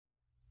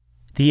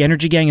The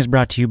Energy Gang is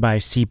brought to you by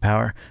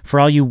CPower. For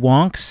all you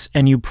wonks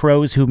and you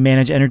pros who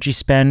manage energy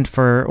spend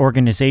for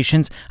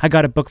organizations, I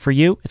got a book for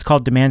you. It's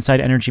called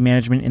Demand-Side Energy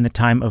Management in the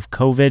Time of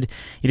COVID.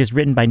 It is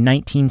written by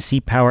 19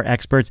 CPower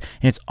experts,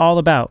 and it's all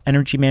about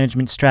energy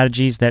management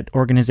strategies that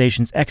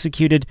organizations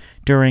executed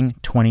during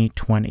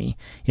 2020.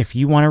 If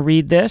you want to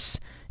read this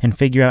and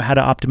figure out how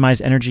to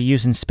optimize energy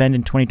use and spend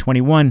in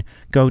 2021,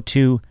 go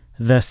to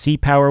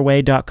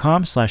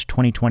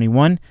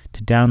thecpowerway.com/2021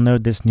 to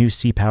download this new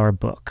CPower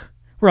book.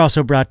 We're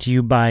also brought to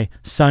you by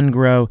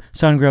Sungrow.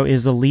 Sungrow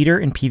is the leader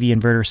in PV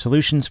inverter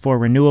solutions for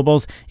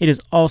renewables. It is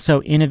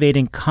also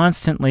innovating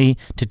constantly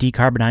to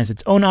decarbonize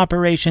its own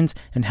operations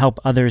and help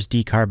others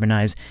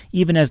decarbonize.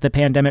 Even as the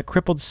pandemic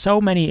crippled so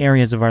many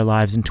areas of our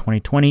lives in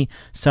 2020,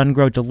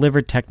 Sungrow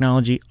delivered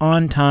technology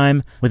on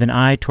time with an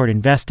eye toward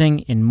investing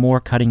in more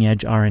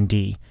cutting-edge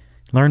R&D.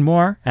 Learn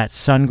more at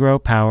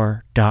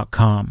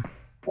sungrowpower.com.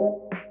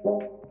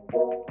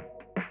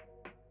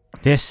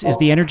 This is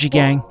The Energy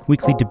Gang,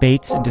 weekly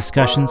debates and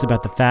discussions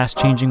about the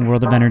fast-changing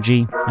world of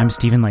energy. I'm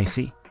Stephen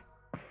Lacey.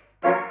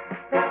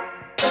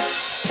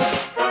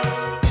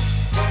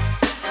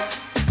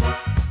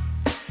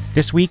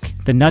 This week,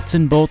 the nuts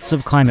and bolts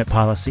of climate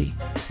policy.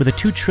 With a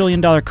 $2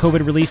 trillion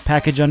COVID relief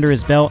package under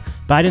his belt,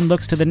 Biden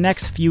looks to the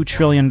next few $1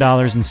 trillion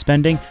in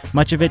spending,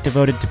 much of it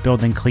devoted to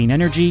building clean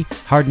energy,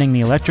 hardening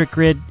the electric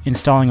grid,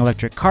 installing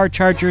electric car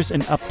chargers,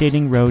 and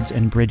updating roads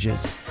and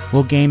bridges.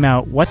 We'll game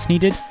out what's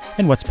needed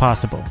and what's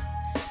possible.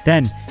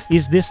 Then,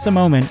 is this the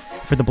moment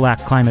for the Black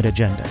climate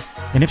agenda?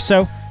 And if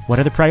so, what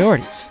are the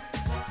priorities?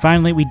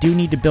 Finally, we do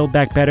need to build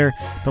back better,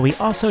 but we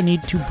also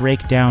need to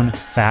break down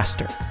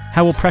faster.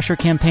 How will pressure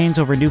campaigns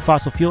over new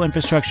fossil fuel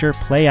infrastructure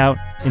play out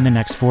in the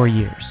next 4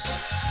 years?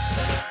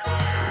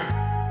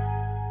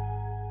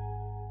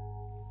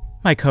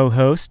 My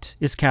co-host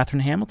is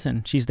Catherine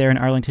Hamilton. She's there in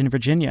Arlington,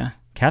 Virginia.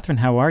 Catherine,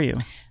 how are you?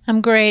 I'm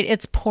great.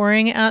 It's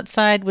pouring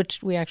outside, which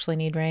we actually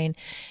need rain.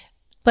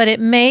 But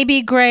it may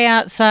be gray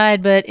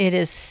outside, but it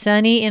is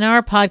sunny in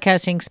our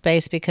podcasting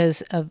space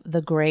because of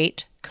the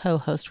great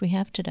co-host we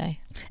have today.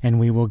 And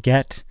we will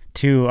get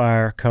to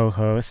our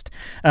co-host.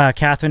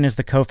 Catherine is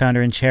the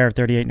co-founder and chair of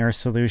 38 Nurse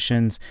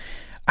Solutions.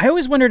 I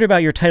always wondered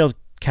about your title,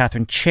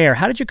 Catherine, chair.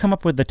 How did you come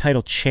up with the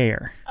title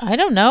chair? I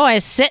don't know. I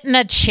sit in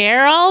a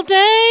chair all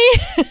day.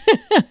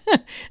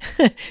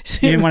 You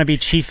didn't want to be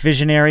chief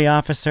visionary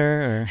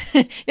officer?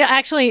 Or? Yeah,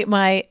 actually,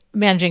 my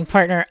managing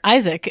partner,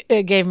 Isaac,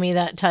 gave me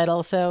that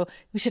title, so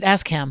we should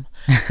ask him.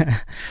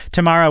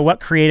 Tamara, what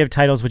creative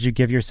titles would you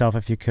give yourself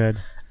if you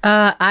could?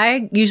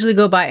 I usually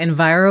go by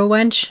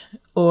EnviroWench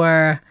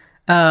or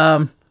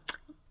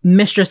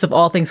Mistress of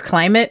All Things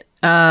Climate,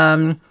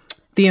 The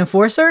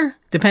Enforcer,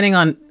 depending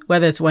on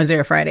whether it's Wednesday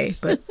or Friday.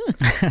 But,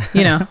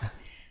 you know,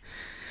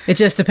 it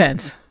just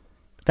depends.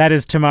 That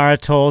is Tamara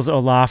Tolles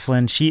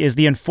O'Laughlin. She is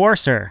the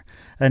Enforcer,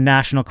 a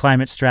national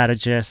climate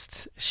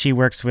strategist. She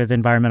works with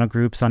environmental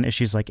groups on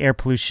issues like air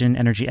pollution,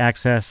 energy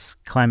access,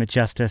 climate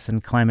justice,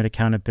 and climate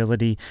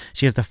accountability.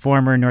 She is the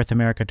former North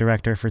America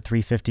director for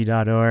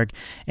 350.org,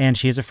 and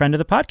she is a friend of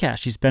the podcast.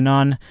 She's been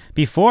on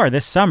before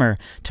this summer.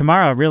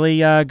 Tamara, really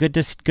good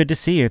to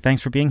see you.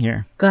 Thanks for being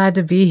here. Glad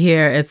to be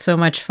here. It's so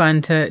much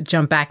fun to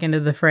jump back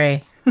into the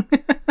fray.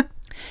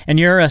 And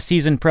you're a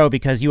seasoned pro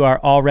because you are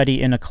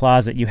already in a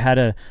closet. You had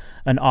an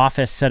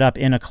office set up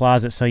in a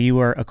closet, so you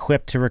were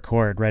equipped to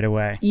record right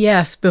away.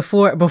 Yes,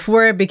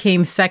 before it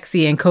became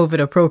sexy and COVID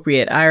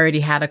appropriate, I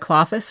already had a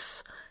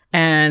cloffice,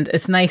 and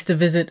it's nice to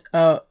visit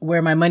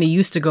where my money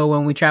used to go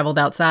when we traveled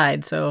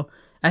outside. So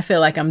I feel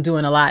like I'm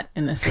doing a lot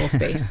in this little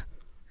space.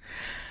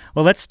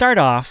 Well, let's start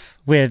off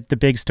with the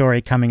big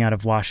story coming out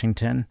of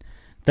Washington.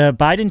 The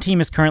Biden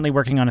team is currently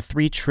working on a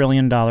 $3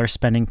 trillion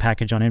spending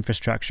package on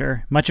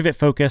infrastructure, much of it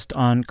focused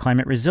on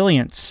climate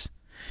resilience.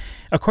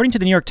 According to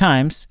the New York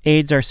Times,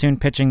 aides are soon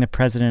pitching the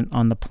president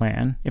on the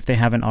plan, if they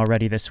haven't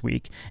already this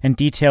week, and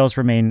details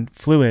remain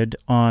fluid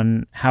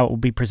on how it will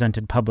be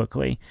presented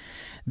publicly.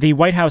 The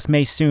White House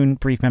may soon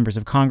brief members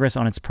of Congress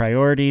on its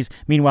priorities.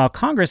 Meanwhile,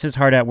 Congress is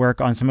hard at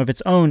work on some of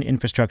its own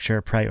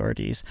infrastructure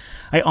priorities.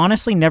 I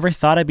honestly never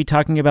thought I'd be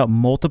talking about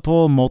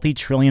multiple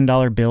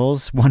multi-trillion-dollar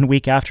bills one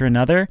week after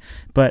another,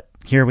 but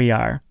here we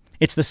are.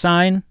 It's the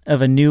sign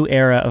of a new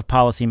era of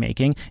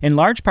policymaking, in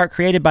large part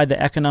created by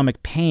the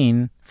economic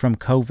pain from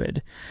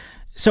COVID.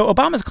 So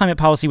Obama's climate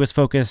policy was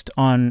focused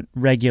on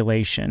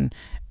regulation.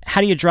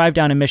 How do you drive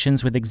down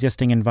emissions with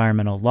existing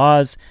environmental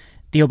laws?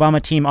 The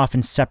Obama team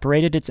often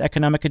separated its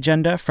economic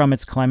agenda from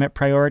its climate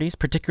priorities,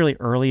 particularly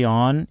early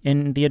on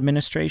in the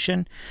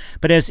administration.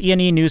 But as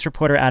E&E News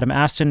reporter Adam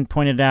Aston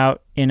pointed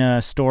out in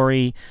a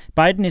story,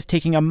 Biden is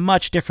taking a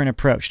much different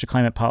approach to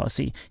climate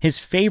policy. His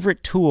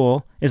favorite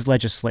tool is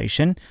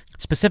legislation,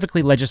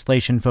 specifically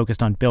legislation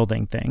focused on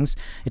building things.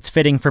 It's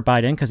fitting for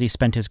Biden because he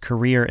spent his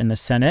career in the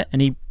Senate,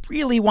 and he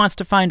really wants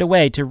to find a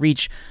way to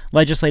reach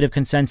legislative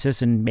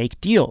consensus and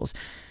make deals.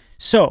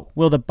 So,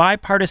 will the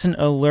bipartisan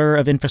allure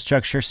of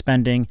infrastructure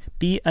spending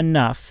be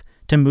enough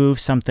to move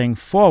something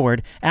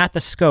forward at the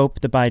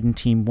scope the Biden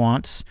team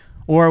wants?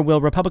 Or will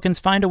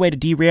Republicans find a way to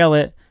derail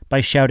it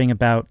by shouting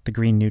about the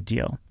Green New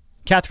Deal?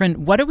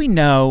 Catherine, what do we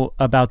know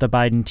about the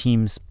Biden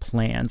team's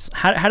plans?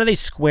 How do they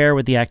square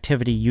with the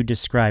activity you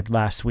described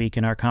last week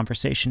in our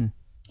conversation?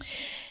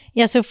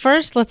 Yeah, so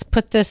first, let's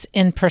put this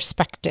in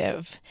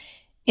perspective.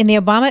 In the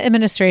Obama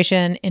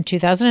administration in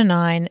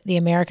 2009, the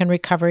American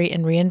Recovery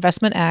and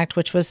Reinvestment Act,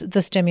 which was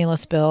the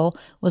stimulus bill,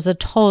 was a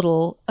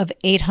total of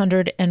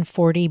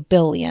 $840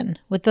 billion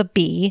with a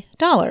B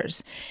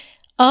dollars.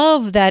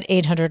 Of that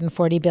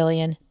 $840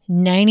 billion,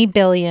 $90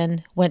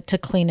 billion went to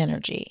clean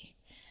energy.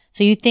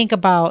 So you think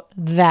about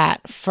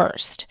that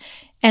first.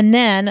 And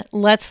then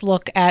let's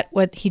look at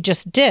what he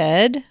just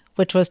did,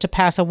 which was to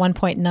pass a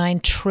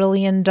 $1.9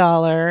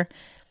 trillion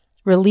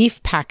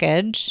relief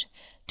package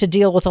to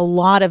deal with a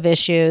lot of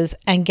issues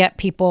and get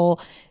people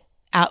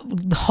out,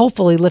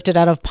 hopefully lifted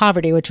out of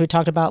poverty, which we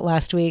talked about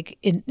last week,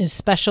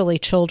 especially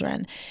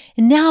children.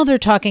 And now they're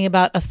talking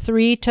about a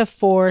 $3 to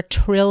 $4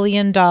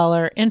 trillion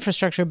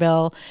infrastructure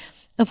bill,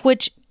 of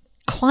which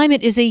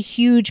climate is a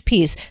huge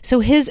piece.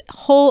 So his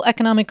whole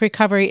economic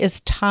recovery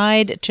is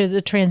tied to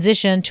the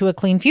transition to a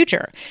clean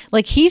future.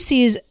 Like he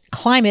sees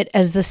climate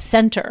as the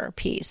center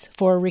piece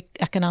for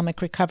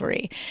economic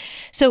recovery.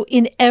 So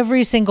in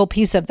every single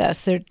piece of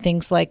this, there are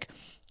things like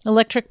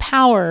electric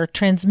power,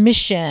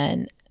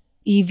 transmission,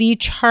 EV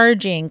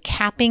charging,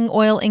 capping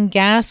oil and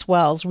gas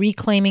wells,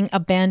 reclaiming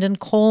abandoned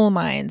coal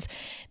mines,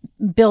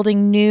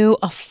 building new,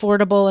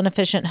 affordable, and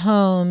efficient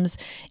homes,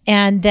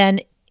 and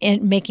then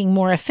making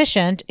more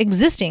efficient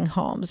existing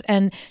homes,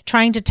 and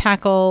trying to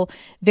tackle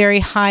very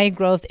high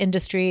growth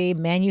industry,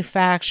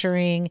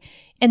 manufacturing.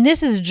 And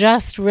this is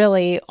just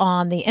really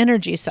on the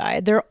energy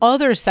side. There are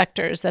other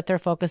sectors that they're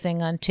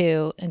focusing on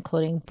too,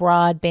 including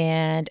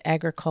broadband,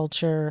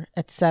 agriculture,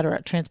 et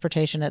cetera,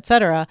 transportation, et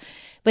cetera.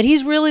 But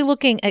he's really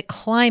looking at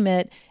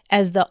climate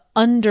as the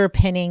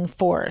underpinning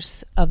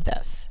force of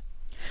this.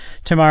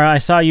 Tamara, I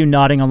saw you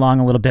nodding along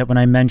a little bit when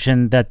I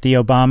mentioned that the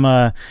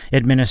Obama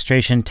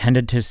administration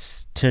tended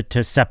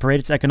to separate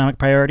its economic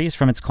priorities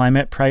from its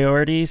climate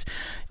priorities.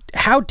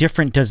 How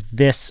different does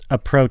this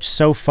approach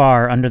so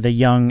far under the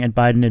Young and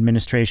Biden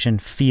administration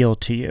feel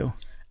to you?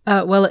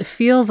 Well, it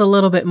feels a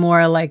little bit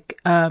more like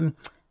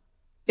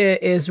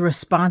it is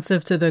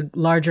responsive to the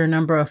larger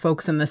number of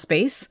folks in the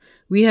space.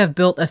 We have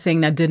built a thing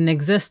that didn't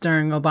exist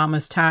during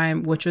Obama's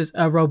time, which was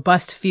a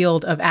robust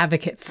field of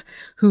advocates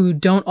who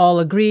don't all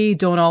agree,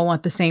 don't all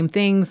want the same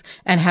things,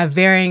 and have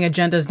varying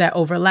agendas that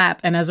overlap.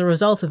 And as a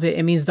result of it,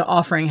 it means the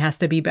offering has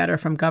to be better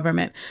from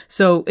government.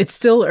 So it's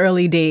still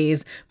early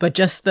days, but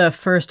just the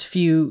first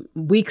few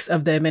weeks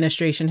of the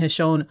administration has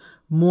shown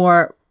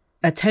more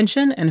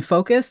attention and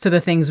focus to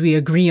the things we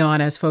agree on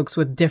as folks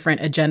with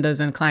different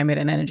agendas in climate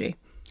and energy.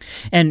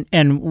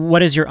 And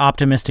what is your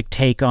optimistic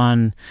take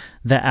on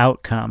the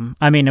outcome?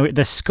 I mean,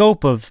 the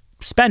scope of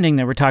spending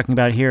that we're talking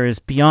about here is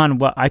beyond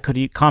what I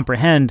could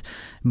comprehend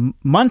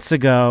months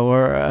ago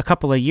or a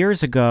couple of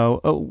years ago.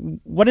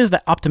 What is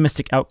the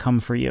optimistic outcome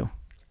for you?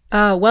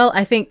 Well,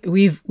 I think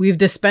we've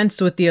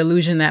dispensed with the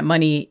illusion that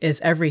money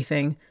is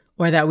everything,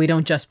 or that we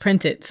don't just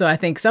print it. So I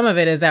think some of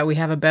it is that we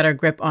have a better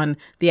grip on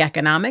the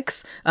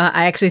economics.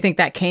 I actually think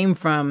that came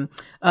from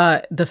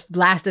the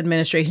last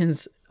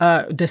administration's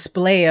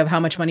display of how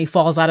much money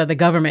falls out of the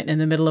government in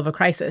the middle of a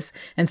crisis.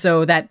 And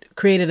so that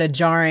created a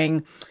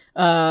jarring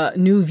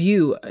new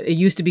view. It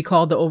used to be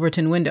called the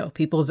Overton window.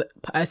 People's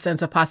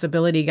sense of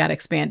possibility got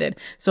expanded.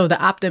 So the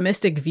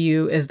optimistic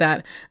view is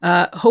that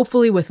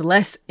hopefully with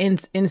less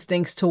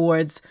instincts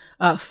towards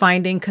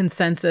finding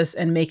consensus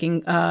and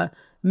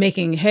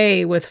making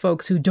hay with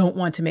folks who don't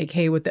want to make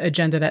hay with the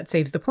agenda that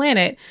saves the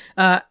planet,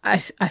 I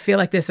feel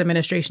like this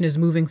administration is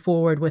moving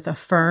forward with a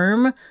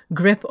firm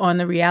grip on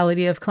the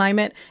reality of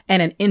climate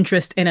and an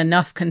interest in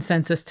enough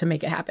consensus to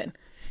make it happen.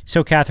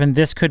 So, Catherine,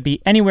 this could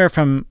be anywhere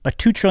from a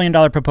 $2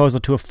 trillion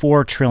proposal to a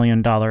 $4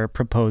 trillion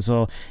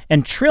proposal,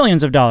 and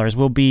trillions of dollars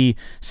will be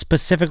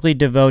specifically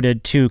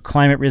devoted to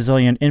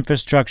climate-resilient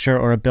infrastructure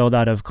or a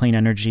build-out of clean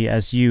energy,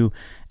 as you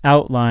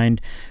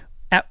outlined.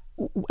 At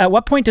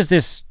what point does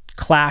this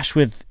clash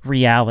with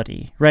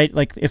reality, right?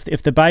 Like if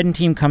the Biden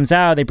team comes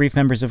out, they brief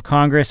members of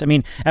Congress. I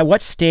mean, at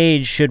what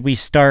stage should we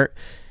start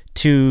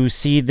to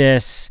see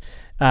this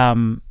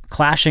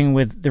clashing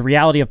with the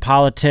reality of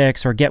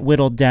politics or get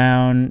whittled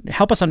down?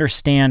 Help us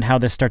understand how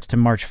this starts to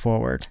march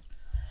forward.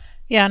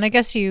 Yeah, and I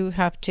guess you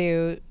have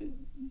to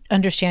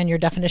understand your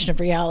definition of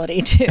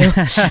reality too.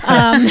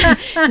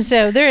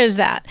 So there is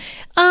that.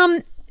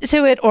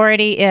 So it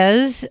already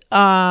is.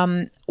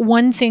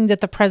 One thing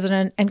that the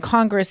president and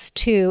Congress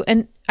too,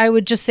 and I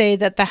would just say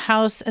that the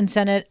House and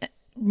Senate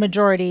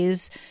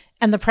majorities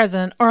and the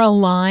president are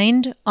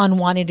aligned on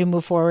wanting to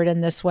move forward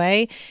in this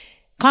way.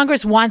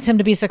 Congress wants him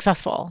to be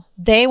successful.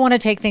 They want to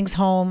take things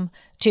home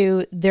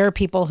to their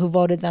people who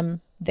voted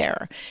them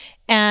there.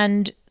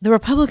 And the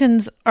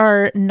Republicans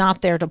are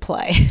not there to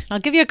play. I'll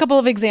give you a couple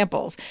of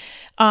examples.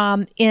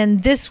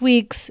 In this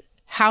week's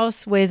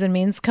House Ways and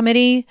Means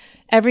Committee,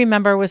 every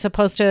member was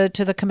supposed to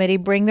the committee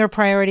bring their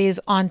priorities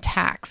on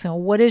tax. So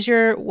what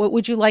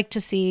would you like to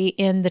see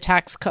in the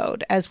tax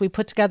code as we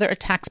put together a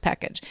tax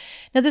package?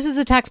 Now, this is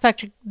a tax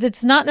package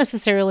that's not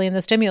necessarily in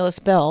the stimulus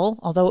bill,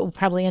 although it will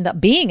probably end up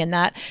being in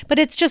that, but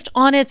it's just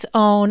on its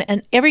own.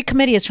 And every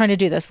committee is trying to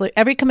do this.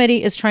 Every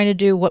committee is trying to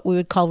do what we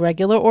would call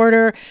regular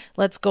order.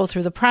 Let's go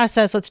through the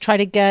process. Let's try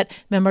to get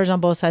members on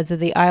both sides of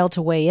the aisle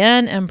to weigh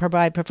in and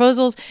provide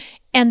proposals.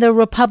 And the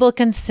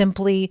Republicans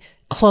simply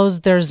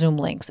closed their Zoom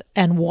links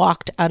and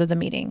walked out of the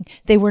meeting.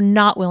 They were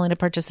not willing to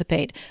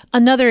participate.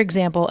 Another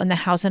example, in the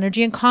House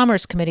Energy and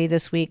Commerce Committee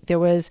this week, there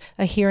was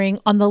a hearing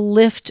on the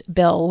LIFT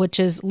bill, which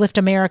is LIFT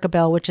America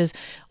bill, which is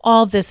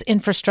all this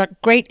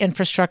great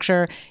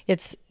infrastructure.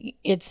 It's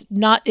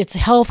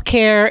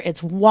healthcare,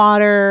 it's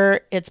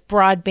water, it's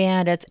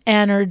broadband, it's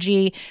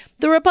energy.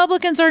 The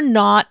Republicans are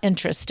not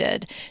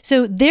interested.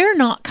 So they're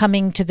not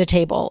coming to the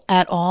table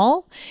at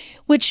all,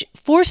 which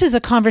forces a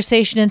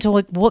conversation into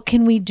what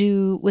can we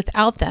do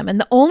without them? And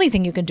the only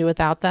thing you can do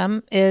without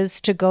them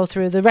is to go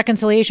through the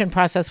reconciliation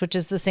process, which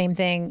is the same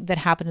thing that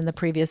happened in the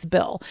previous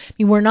bill. I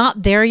mean, we're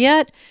not there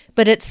yet,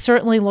 but it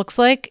certainly looks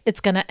like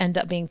it's going to end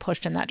up being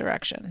pushed in that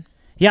direction.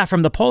 Yeah,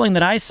 from the polling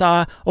that I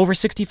saw, over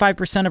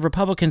 65% of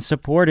Republicans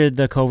supported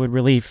the COVID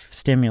relief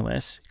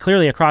stimulus.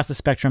 Clearly, across the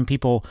spectrum,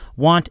 people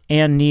want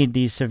and need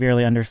these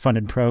severely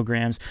underfunded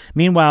programs.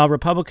 Meanwhile,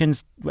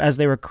 Republicans, as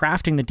they were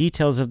crafting the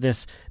details of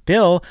this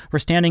bill, were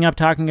standing up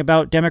talking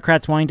about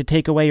Democrats wanting to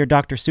take away your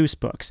Dr. Seuss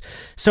books.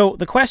 So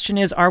the question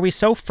is, are we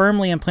so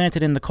firmly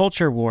implanted in the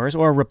culture wars,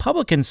 or are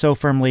Republicans so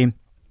firmly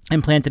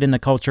implanted in the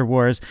culture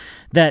wars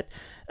that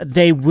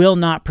they will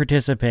not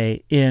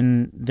participate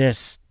in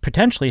this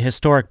potentially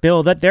historic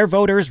bill that their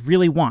voters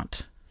really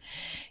want?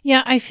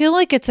 Yeah, I feel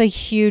like it's a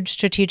huge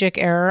strategic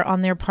error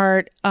on their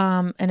part,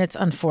 and it's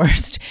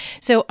unforced.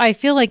 So I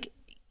feel like,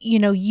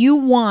 you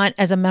want,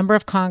 as a member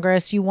of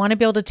Congress, you want to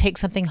be able to take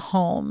something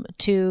home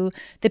to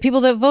the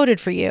people that voted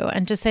for you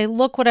and to say,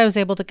 look what I was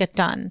able to get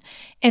done.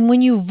 And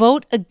when you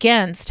vote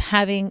against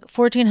having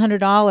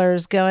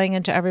 $1,400 going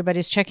into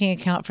everybody's checking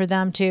account for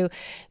them to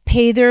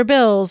pay their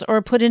bills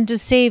or put into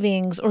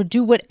savings or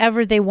do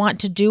whatever they want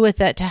to do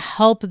with it to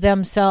help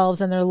themselves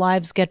and their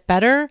lives get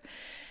better,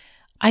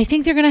 I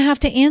think they're going to have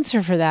to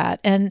answer for that.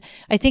 And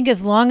I think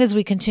as long as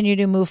we continue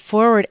to move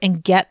forward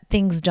and get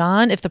things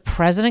done, if the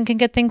president can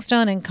get things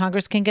done and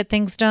Congress can get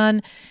things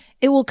done,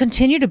 it will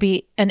continue to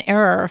be an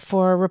error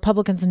for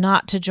Republicans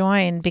not to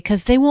join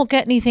because they won't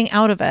get anything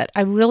out of it.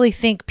 I really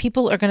think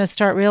people are going to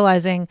start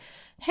realizing,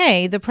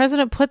 hey, the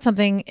president put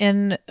something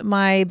in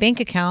my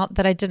bank account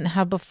that I didn't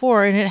have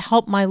before, and it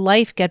helped my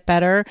life get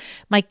better.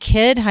 My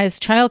kid has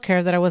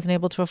childcare that I wasn't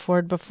able to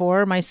afford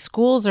before. My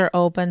schools are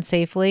open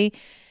safely.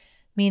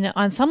 I mean,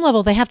 on some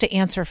level, they have to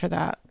answer for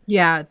that.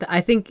 Yeah, I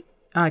think,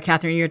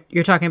 Catherine,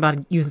 you're talking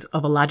about use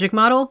of a logic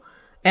model.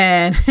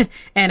 And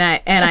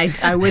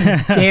I would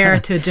dare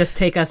to just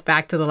take us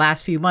back to the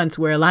last few months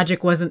where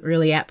logic wasn't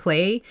really at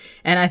play.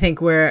 And I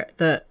think where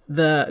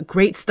the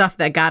great stuff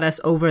that got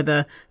us over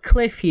the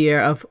cliff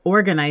here of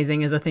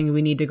organizing is a thing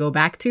we need to go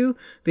back to,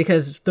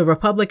 because the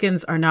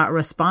Republicans are not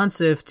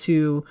responsive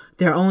to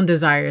their own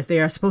desires. They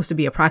are supposed to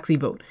be a proxy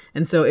vote.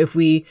 And so if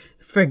we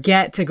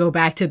forget to go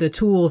back to the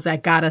tools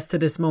that got us to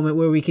this moment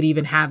where we could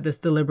even have this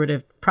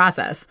deliberative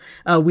process,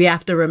 we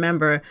have to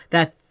remember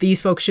that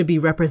these folks should be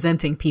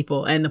representing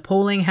people, and the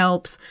polling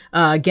helps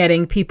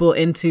getting people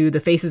into the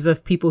faces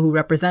of people who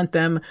represent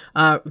them,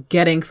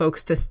 getting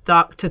folks to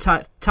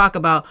talk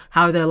about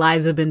how their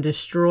lives have been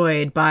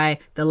destroyed by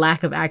the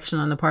lack of action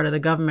on the part of the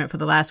government for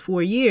the last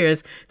 4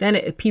 years. Then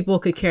people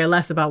could care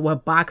less about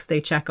what box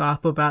they check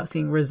off about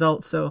seeing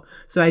results. So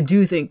I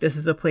do think this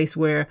is a place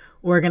where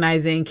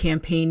organizing,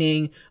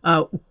 campaigning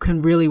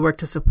can really work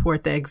to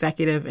support the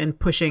executive in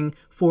pushing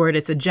forward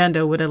its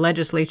agenda with a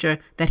legislature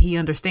that he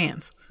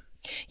understands.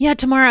 Yeah,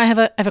 Tamara, I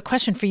have a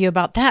question for you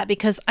about that,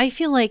 because I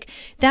feel like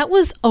that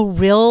was a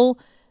real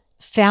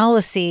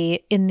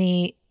fallacy in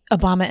the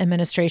Obama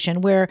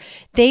administration, where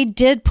they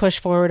did push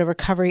forward a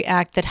Recovery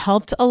Act that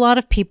helped a lot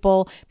of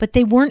people, but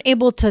they weren't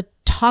able to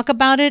talk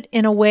about it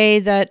in a way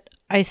that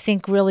I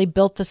think really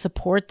built the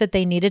support that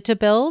they needed to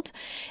build.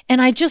 And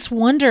I just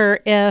wonder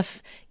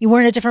if you were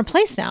in a different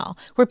place now,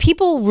 where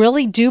people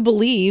really do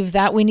believe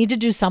that we need to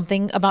do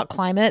something about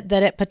climate,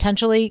 that it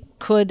potentially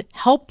could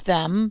help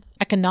them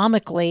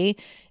economically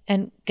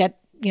and get,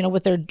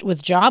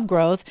 with job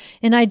growth.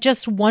 And I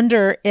just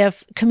wonder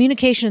if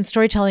communication and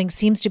storytelling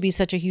seems to be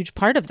such a huge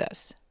part of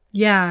this.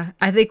 Yeah,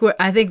 I think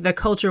the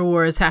culture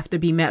wars have to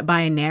be met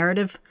by a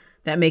narrative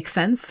that makes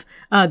sense,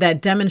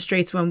 that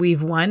demonstrates when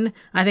we've won.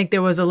 I think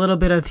there was a little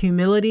bit of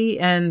humility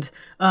and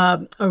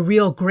a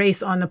real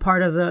grace on the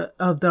part of the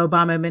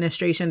Obama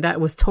administration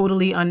that was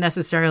totally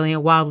unnecessarily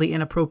and wildly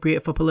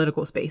inappropriate for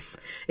political space.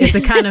 It's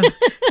a kind of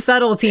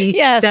subtlety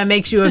Yes. that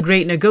makes you a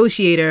great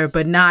negotiator,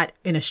 but not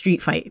in a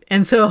street fight.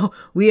 And so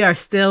we are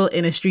still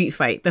in a street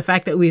fight. The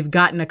fact that we've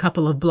gotten a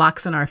couple of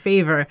blocks in our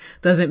favor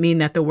doesn't mean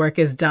that the work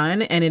is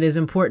done. And it is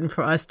important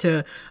for us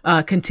to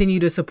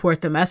continue to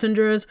support the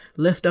messengers,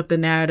 lift up the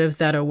narratives narratives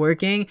that are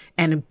working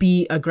and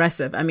be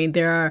aggressive. I mean,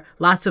 there are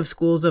lots of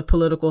schools of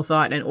political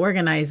thought and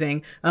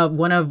organizing.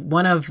 One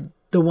of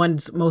the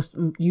ones most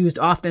used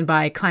often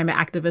by climate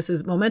activists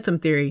is momentum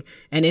theory.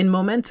 And in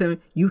momentum,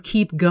 you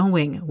keep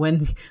going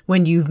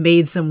when you've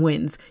made some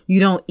wins. You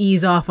don't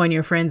ease off on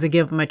your friends and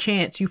give them a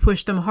chance. You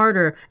push them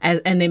harder,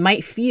 and they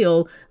might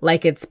feel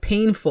like it's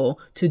painful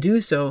to do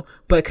so,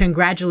 but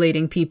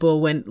congratulating people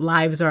when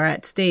lives are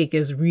at stake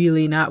is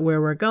really not where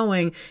we're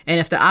going. And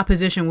if the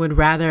opposition would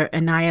rather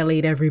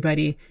annihilate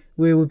everybody,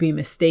 we would be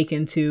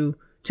mistaken to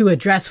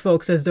address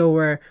folks as though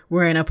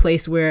we're in a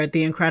place where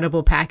the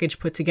incredible package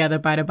put together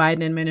by the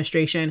Biden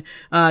administration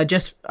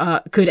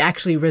could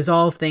actually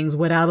resolve things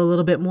without a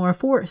little bit more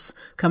force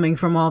coming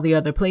from all the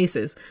other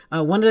places.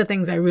 One of the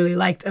things I really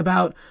liked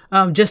about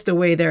just the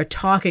way they're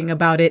talking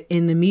about it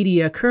in the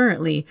media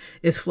currently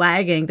is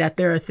flagging that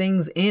there are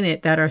things in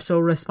it that are so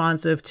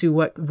responsive to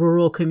what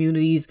rural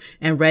communities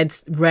and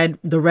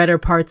the redder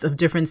parts of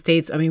different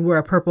states. I mean, we're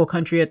a purple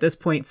country at this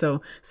point,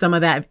 so some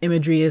of that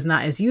imagery is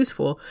not as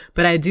useful,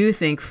 but I do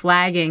think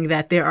flagging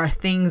that there are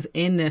things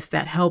in this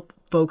that help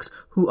folks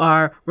who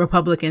are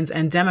Republicans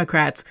and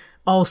Democrats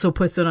also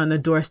puts it on the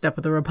doorstep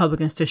of the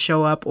Republicans to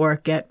show up or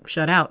get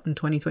shut out in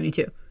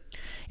 2022.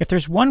 If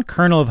there's one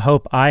kernel of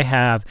hope I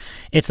have,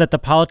 it's that the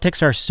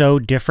politics are so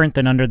different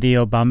than under the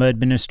Obama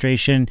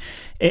administration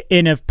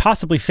in a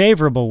possibly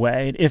favorable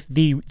way. If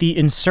the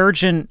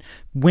insurgent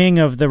wing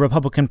of the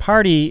Republican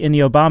Party in the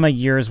Obama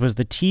years was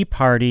the Tea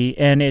Party,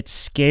 and it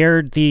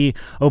scared the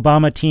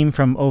Obama team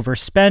from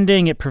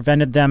overspending. It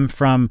prevented them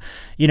from,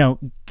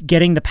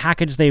 getting the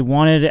package they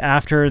wanted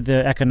after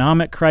the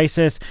economic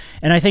crisis.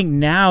 And I think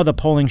now the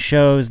polling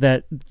shows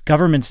that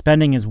government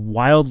spending is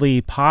wildly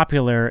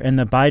popular, and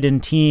the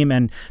Biden team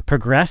and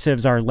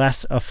progressives are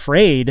less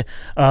afraid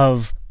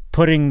of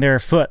putting their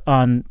foot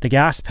on the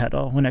gas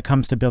pedal when it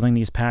comes to building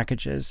these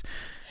packages.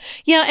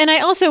 Yeah, and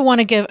I also want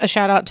to give a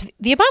shout out to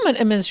the Obama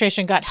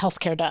administration got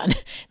healthcare done.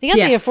 They got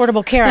the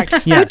Affordable Care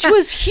Act, which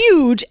was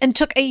huge and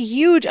took a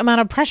huge amount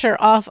of pressure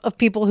off of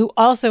people who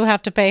also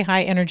have to pay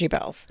high energy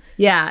bills.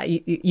 Yeah,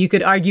 you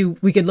could argue,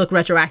 we could look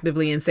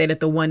retroactively and say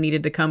that the one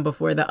needed to come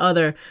before the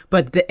other,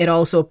 but it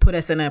also put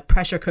us in a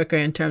pressure cooker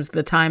in terms of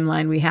the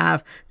timeline we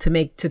have to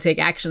take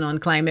action on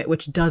climate,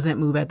 which doesn't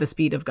move at the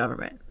speed of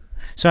government.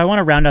 So I want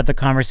to round out the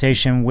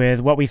conversation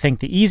with what we think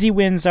the easy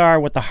wins are,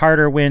 what the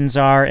harder wins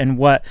are, and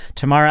what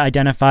Tamara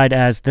identified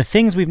as the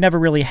things we've never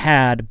really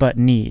had but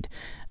need.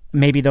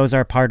 Maybe those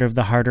are part of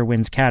the harder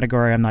wins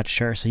category. I'm not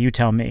sure, so you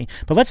tell me.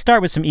 But let's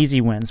start with some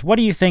easy wins. What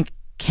do you think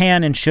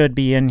can and should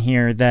be in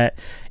here that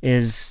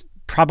is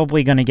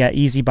probably going to get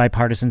easy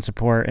bipartisan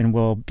support and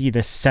will be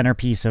the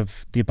centerpiece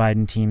of the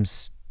Biden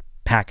team's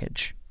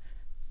package?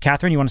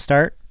 Catherine, you want to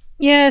start?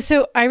 Yeah,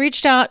 so I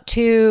reached out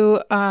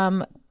to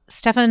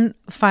Stefan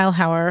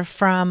Feilhauer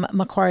from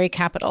Macquarie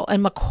Capital.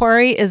 And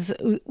Macquarie is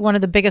one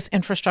of the biggest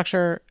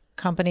infrastructure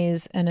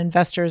companies and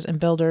investors and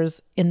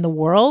builders in the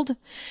world.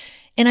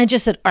 And I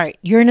just said, all right,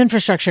 you're an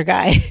infrastructure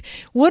guy.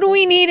 What do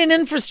we need in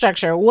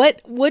infrastructure?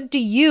 What do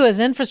you as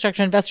an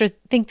infrastructure investor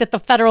think that the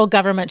federal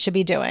government should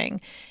be doing?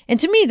 And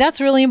to me,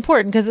 that's really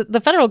important because the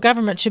federal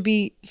government should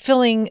be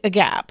filling a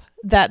gap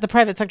that the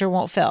private sector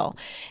won't fill.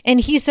 And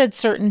he said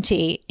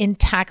certainty in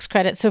tax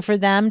credits. So for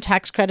them,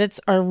 tax credits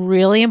are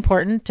really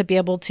important to be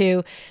able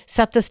to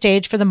set the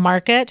stage for the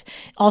market.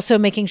 Also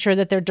making sure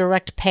that they're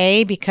direct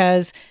pay,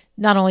 because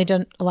not only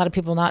do a lot of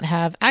people not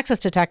have access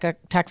to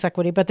tax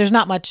equity, but there's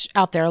not much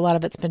out there. A lot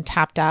of it's been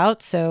tapped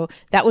out. So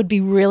that would be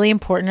really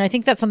important. I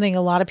think that's something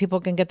a lot of people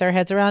can get their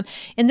heads around.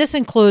 And this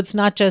includes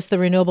not just the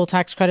renewable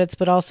tax credits,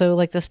 but also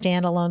like the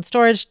standalone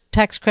storage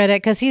tax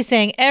credit, because he's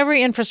saying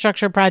every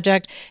infrastructure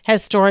project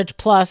has storage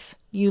plus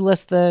you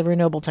list the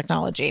renewable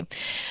technology.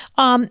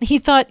 He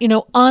thought,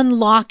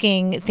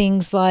 unlocking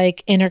things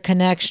like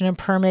interconnection and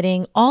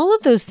permitting, all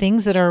of those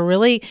things that are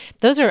really,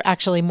 those are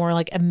actually more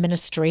like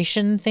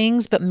administration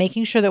things, but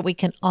making sure that we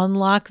can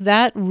unlock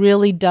that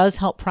really does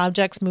help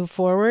projects move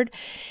forward.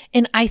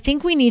 And I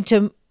think we need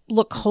to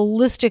look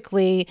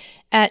holistically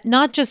at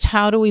not just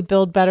how do we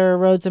build better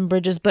roads and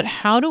bridges, but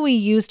how do we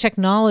use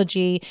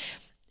technology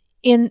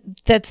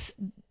that's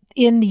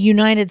in the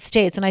United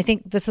States. And I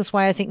think this is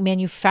why I think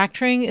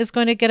manufacturing is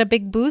going to get a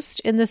big boost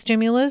in the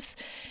stimulus.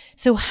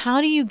 So how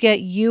do you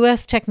get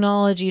U.S.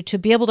 technology to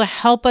be able to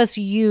help us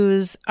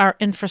use our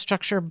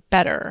infrastructure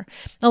better?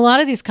 A lot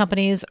of these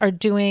companies are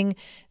doing,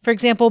 for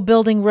example,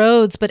 building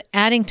roads, but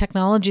adding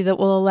technology that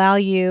will allow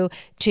you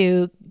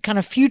to kind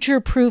of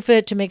future-proof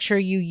it to make sure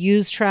you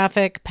use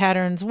traffic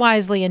patterns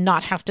wisely and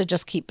not have to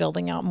just keep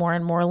building out more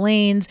and more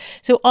lanes.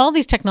 So all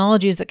these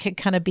technologies that could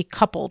kind of be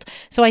coupled.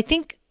 So I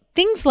think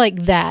things like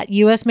that,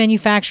 U.S.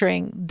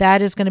 manufacturing, that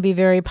is going to be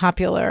very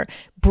popular.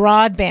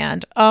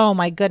 Broadband, oh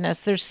my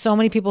goodness, there's so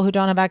many people who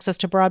don't have access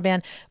to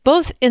broadband,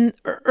 both in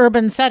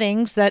urban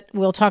settings that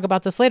we'll talk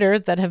about this later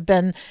that have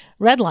been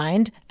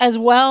redlined, as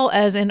well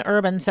as in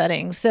urban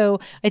settings. So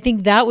I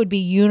think that would be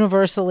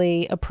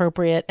universally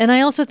appropriate. And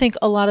I also think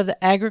a lot of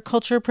the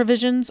agriculture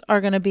provisions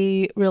are going to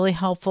be really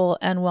helpful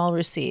and well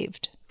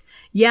received.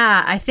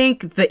 Yeah, I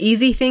think the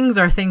easy things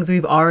are things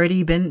we've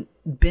already been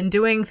been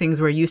doing,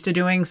 things we're used to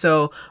doing.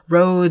 So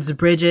roads,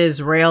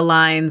 bridges, rail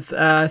lines,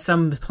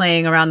 some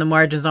playing around the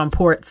margins on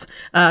ports,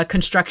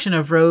 construction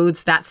of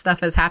roads, that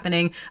stuff is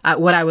happening.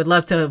 What I would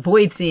love to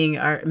avoid seeing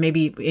are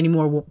maybe any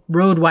more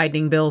road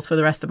widening bills for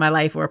the rest of my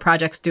life or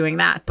projects doing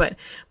that. But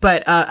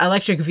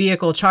electric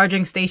vehicle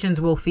charging stations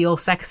will feel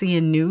sexy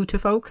and new to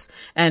folks,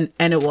 and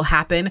it will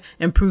happen.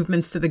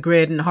 Improvements to the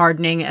grid and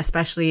hardening,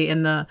 especially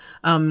in the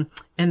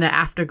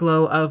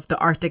afterglow of the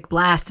Arctic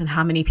blast and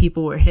how many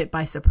people were hit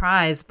by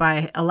surprise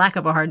by a lack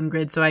of a hardened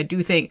grid. So I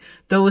do think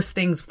those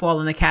things fall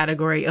in the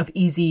category of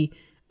easier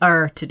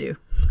to do.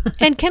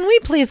 And can we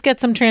please get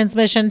some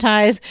transmission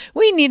ties?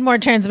 We need more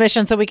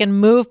transmission so we can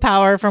move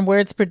power from where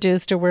it's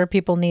produced to where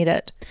people need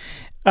it.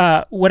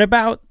 What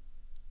about,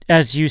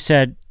 as you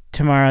said,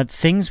 Tamara,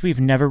 things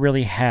we've never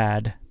really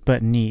had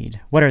but need?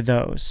 What are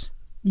those?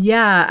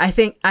 Yeah, I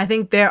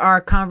think there are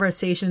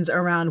conversations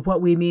around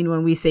what we mean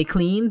when we say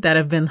clean that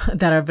have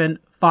been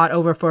fought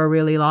over for a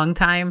really long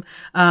time.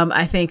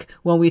 I think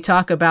when we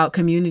talk about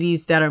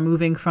communities that are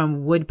moving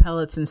from wood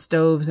pellets and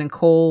stoves and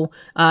coal,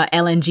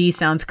 LNG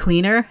sounds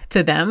cleaner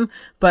to them,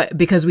 but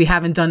because we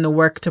haven't done the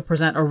work to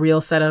present a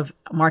real set of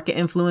market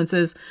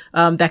influences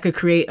that could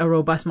create a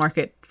robust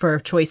market for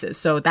choices.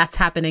 So that's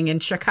happening in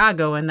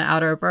Chicago and the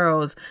outer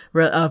boroughs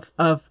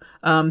of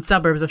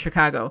suburbs of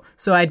Chicago.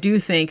 So I do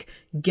think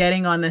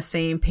getting on the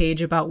same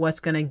page about what's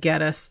going to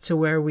get us to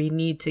where we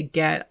need to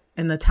get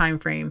in the time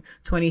frame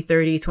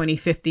 2030,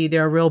 2050,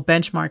 there are real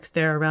benchmarks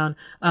there around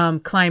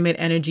climate,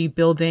 energy,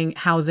 building,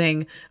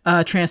 housing,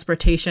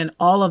 transportation.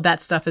 All of that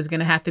stuff is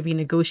going to have to be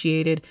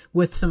negotiated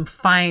with some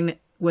fine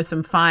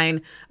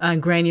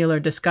granular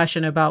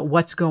discussion about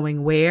what's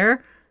going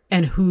where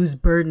and whose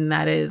burden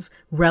that is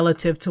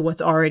relative to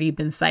what's already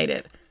been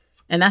cited.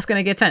 And that's going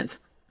to get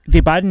tense.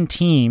 The Biden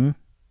team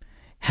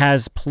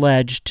has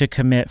pledged to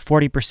commit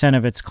 40%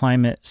 of its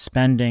climate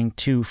spending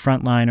to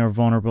frontline or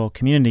vulnerable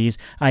communities,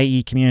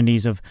 i.e.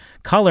 communities of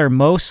color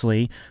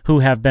mostly, who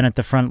have been at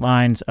the front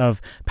lines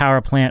of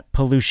power plant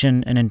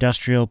pollution and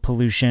industrial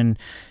pollution.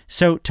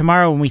 So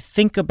tomorrow, when we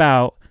think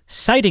about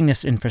citing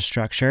this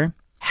infrastructure,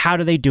 how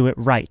do they do it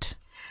right?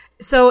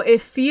 So it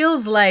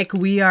feels like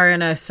we are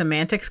in a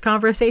semantics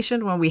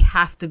conversation when we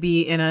have to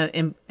be in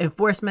an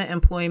enforcement,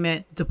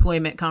 employment,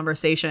 deployment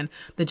conversation.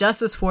 The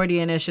Justice 40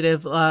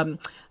 initiative, led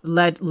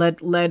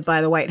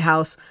by the White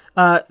House,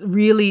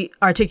 really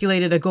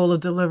articulated a goal of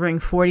delivering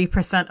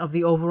 40% of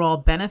the overall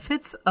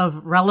benefits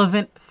of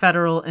relevant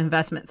federal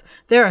investments.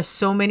 There are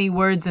so many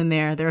words in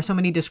there. There are so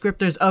many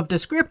descriptors of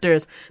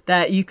descriptors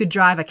that you could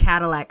drive a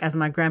Cadillac, as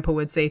my grandpa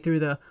would say, through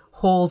the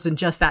holes in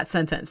just that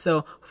sentence.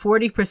 So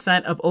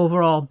 40% of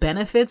overall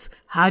benefits.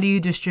 How do you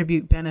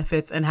distribute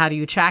benefits and how do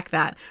you track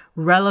that?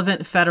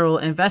 Relevant federal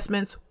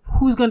investments.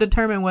 Who's going to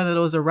determine whether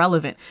those are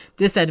relevant?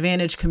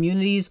 Disadvantaged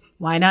communities.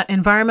 Why not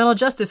environmental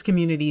justice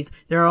communities?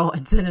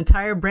 It's an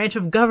entire branch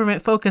of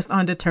government focused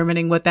on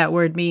determining what that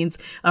word means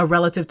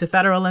relative to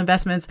federal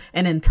investments,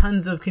 and in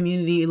tons of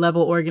community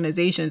level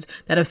organizations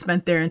that have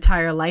spent their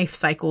entire life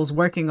cycles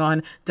working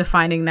on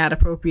defining that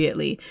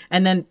appropriately.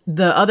 And then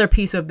the other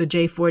piece of the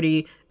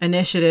J40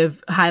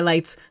 initiative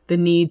highlights the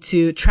need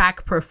to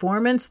track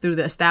performance through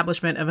the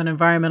establishment of an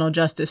environmental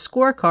justice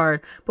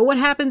scorecard. But what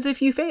happens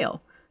if you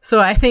fail? So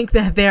I think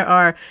that there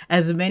are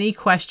as many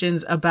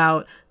questions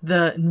about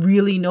the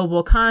really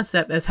noble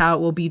concept as how it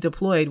will be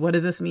deployed. What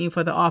does this mean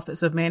for the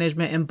Office of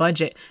Management and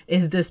Budget?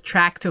 Is this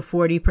tracked to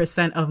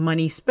 40% of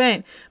money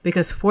spent?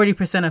 Because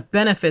 40% of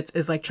benefits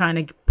is like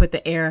trying to put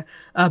the air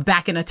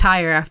back in a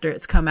tire after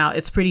it's come out.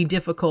 It's pretty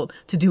difficult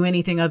to do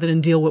anything other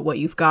than deal with what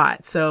you've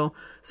got. So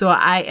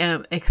I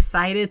am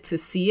excited to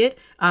see it.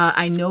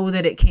 I know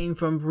that it came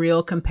from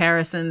real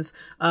comparisons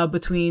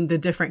between the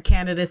different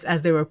candidates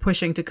as they were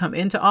pushing to come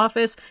into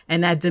office.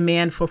 And that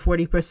demand for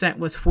 40%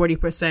 was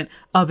 40%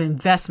 of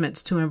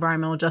investments to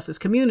environmental justice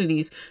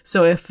communities.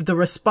 So if the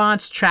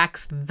response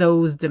tracks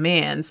those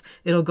demands,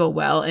 it'll go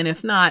well. And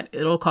if not,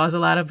 it'll cause a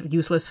lot of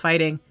useless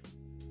fighting.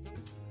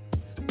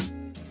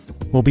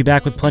 We'll be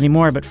back with plenty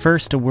more, but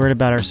first, a word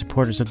about our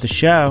supporters of the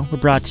show. We're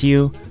brought to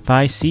you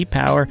by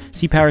CPower.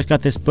 CPower's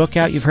got this book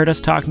out you've heard us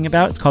talking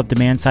about. It's called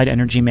Demand-Side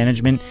Energy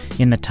Management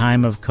in the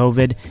Time of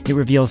COVID. It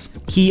reveals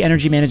key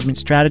energy management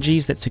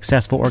strategies that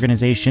successful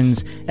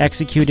organizations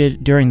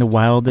executed during the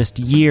wildest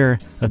year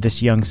of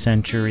this young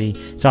century.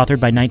 It's authored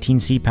by 19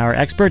 CPower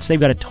experts. They've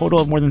got a total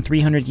of more than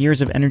 300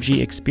 years of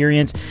energy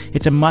experience.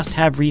 It's a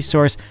must-have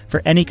resource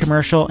for any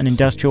commercial and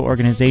industrial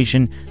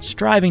organization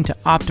striving to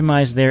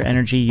optimize their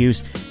energy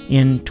use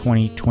in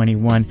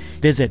 2021.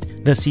 Visit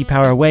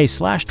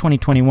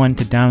thecpowerway.com/2021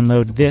 to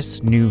download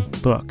this new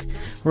book.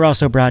 We're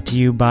also brought to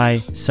you by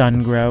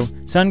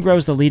SunGrow. SunGrow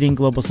is the leading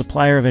global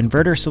supplier of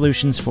inverter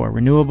solutions for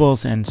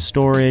renewables and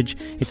storage.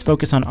 Its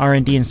focus on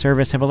R&D and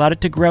service have allowed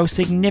it to grow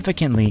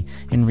significantly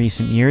in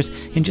recent years.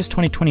 In just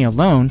 2020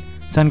 alone,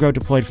 SunGrow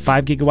deployed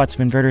 5 gigawatts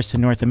of inverters to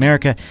North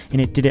America, and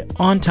it did it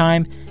on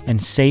time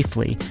and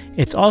safely.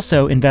 It's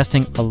also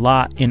investing a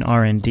lot in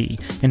R&D.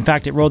 In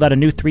fact, it rolled out a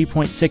new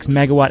 3.6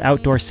 megawatt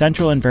outdoor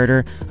central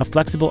inverter, a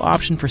flexible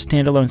option for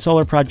standalone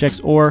solar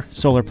projects or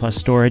solar plus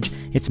storage.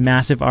 Its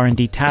massive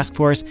R&D task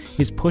force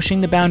is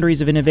pushing the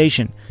boundaries of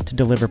innovation to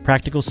deliver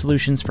practical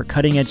solutions for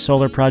cutting-edge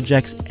solar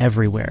projects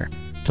everywhere.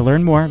 To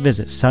learn more,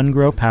 visit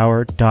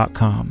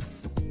sungrowpower.com.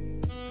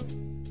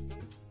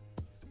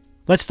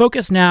 Let's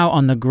focus now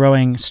on the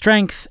growing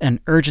strength and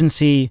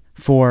urgency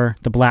for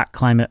the Black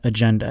climate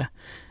agenda.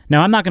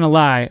 Now, I'm not going to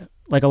lie,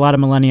 like a lot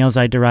of millennials,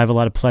 I derive a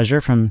lot of pleasure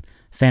from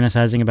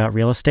fantasizing about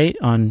real estate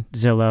on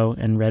Zillow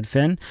and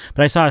Redfin.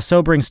 But I saw a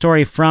sobering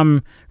story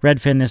from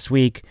Redfin this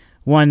week,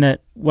 one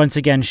that once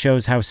again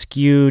shows how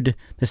skewed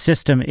the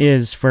system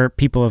is for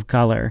people of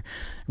color.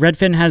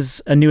 Redfin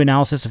has a new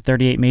analysis of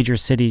 38 major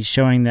cities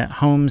showing that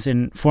homes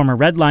in former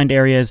redlined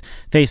areas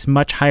face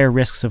much higher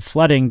risks of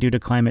flooding due to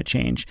climate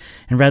change.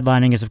 And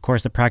redlining is, of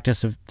course, the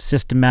practice of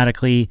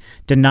systematically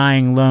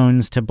denying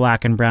loans to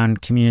Black and brown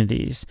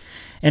communities.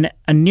 And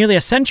nearly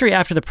a century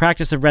after the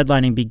practice of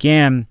redlining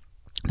began,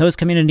 those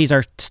communities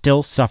are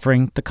still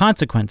suffering the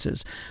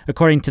consequences.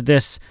 According to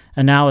this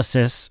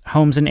analysis,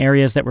 homes in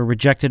areas that were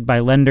rejected by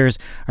lenders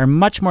are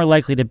much more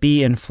likely to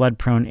be in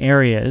flood-prone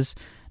areas,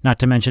 not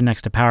to mention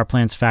next to power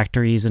plants,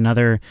 factories, and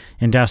other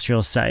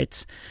industrial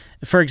sites.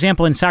 For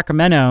example, in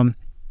Sacramento,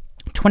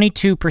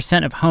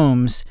 22% of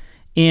homes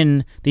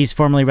in these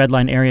formerly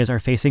redlined areas are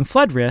facing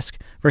flood risk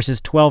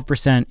versus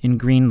 12% in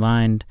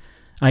green-lined,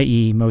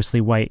 i.e. mostly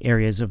white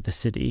areas of the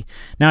city.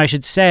 Now, I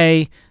should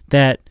say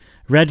that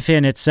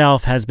Redfin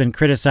itself has been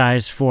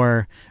criticized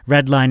for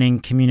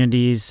redlining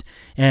communities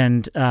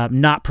and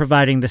not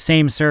providing the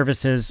same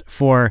services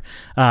for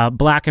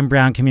Black and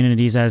brown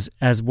communities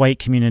as white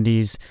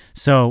communities.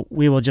 So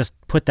we will just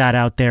put that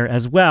out there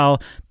as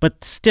well.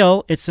 But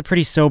still, it's a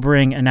pretty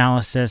sobering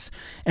analysis.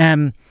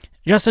 And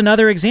just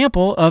another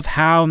example of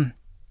how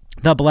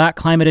the Black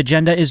climate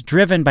agenda is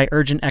driven by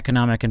urgent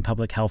economic and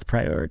public health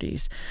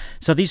priorities.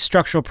 So these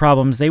structural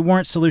problems, they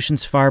weren't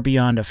solutions far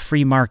beyond a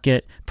free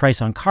market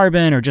price on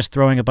carbon or just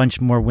throwing a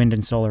bunch more wind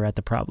and solar at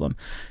the problem.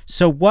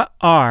 So what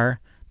are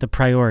the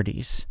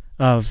priorities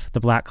of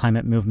the Black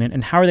climate movement,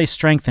 and how are they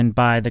strengthened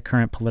by the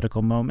current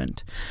political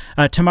moment?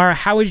 Tamara,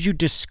 how would you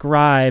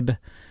describe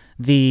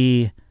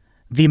the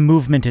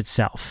movement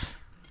itself?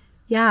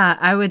 Yeah,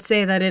 I would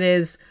say that it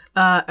is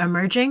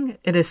emerging,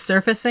 it is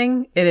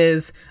surfacing, it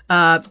is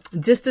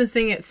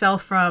distancing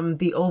itself from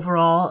the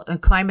overall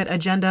climate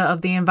agenda of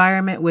the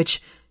environment,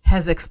 which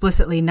has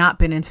explicitly not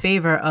been in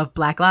favor of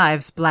Black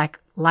lives, Black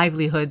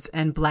livelihoods,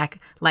 and Black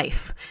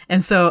life.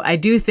 And so I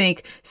do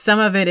think some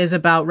of it is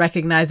about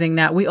recognizing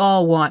that we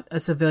all want a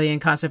civilian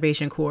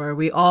conservation corps.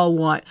 We all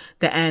want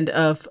the end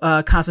of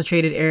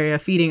concentrated area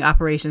feeding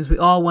operations. We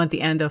all want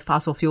the end of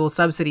fossil fuel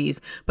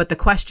subsidies. But the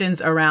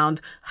questions around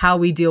how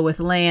we deal with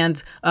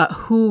land,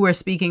 who we're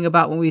speaking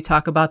about when we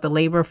talk about the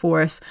labor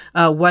force,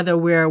 whether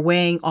we're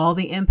weighing all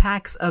the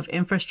impacts of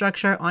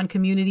infrastructure on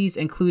communities,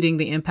 including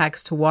the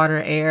impacts to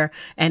water, air,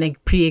 and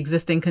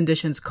pre-existing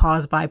conditions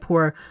caused by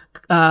poor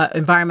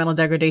environmental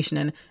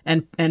degradation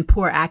and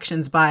poor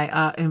actions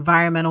by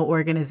environmental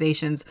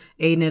organizations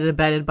aided and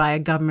abetted by a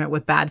government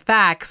with bad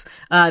facts,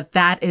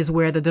 that is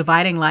where the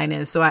dividing line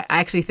is. So I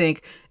actually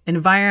think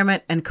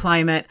environment and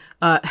climate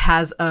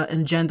has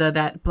an agenda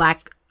that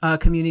Black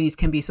communities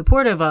can be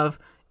supportive of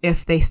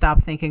if they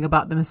stop thinking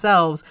about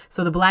themselves.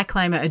 So the Black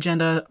climate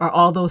agenda are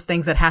all those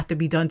things that have to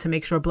be done to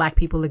make sure Black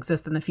people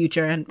exist in the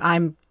future. And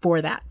I'm for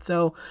that.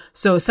 So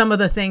some of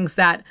the things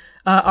that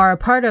are a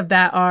part of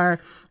that are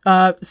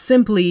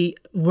simply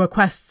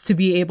requests to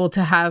be able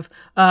to have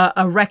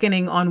a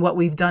reckoning on what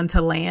we've done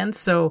to land.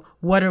 So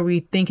what are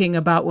we thinking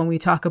about when we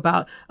talk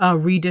about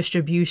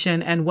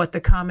redistribution and what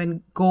the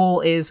common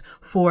goal is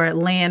for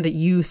land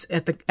use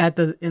in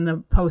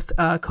the post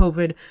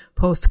COVID,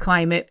 post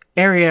climate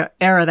era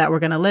that we're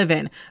going to live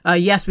in?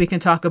 Yes, we can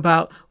talk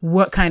about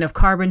what kind of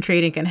carbon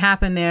trading can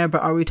happen there,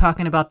 but are we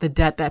talking about the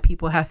debt that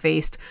people have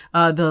faced,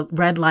 the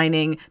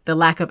redlining, the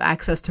lack of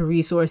access to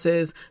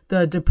resources,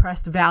 the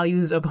depressed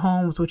values of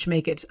homes, which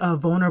make it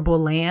vulnerable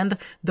land?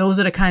 Those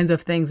are the kinds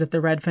of things that the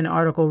Redfin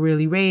article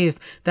really raised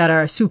that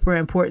are super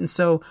important.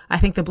 So I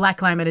think the Black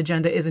climate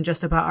agenda isn't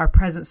just about our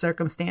present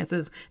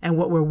circumstances and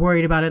what we're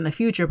worried about in the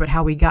future, but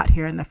how we got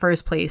here in the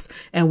first place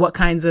and what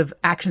kinds of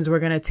actions we're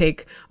going to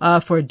take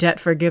for debt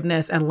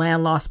forgiveness and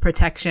land loss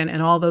protection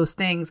and all those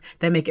things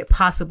that make it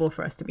possible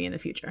for us to be in the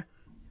future.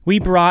 We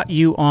brought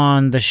you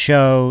on the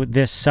show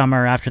this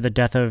summer after the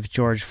death of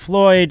George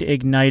Floyd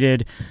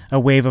ignited a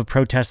wave of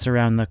protests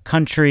around the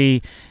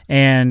country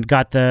and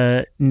got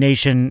the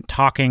nation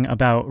talking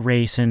about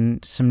race in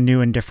some new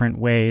and different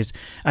ways.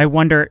 I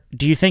wonder,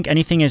 do you think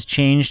anything has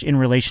changed in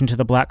relation to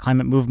the Black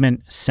climate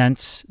movement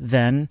since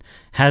then?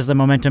 Has the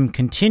momentum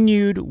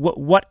continued?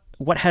 What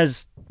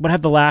have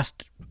the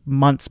last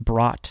months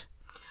brought?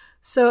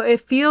 So it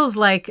feels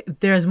like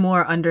there's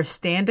more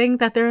understanding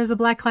that there is a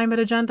Black climate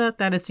agenda,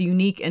 that it's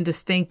unique and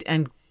distinct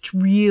and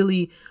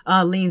really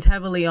leans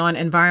heavily on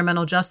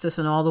environmental justice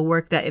and all the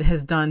work that it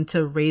has done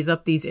to raise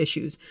up these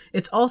issues.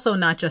 It's also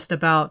not just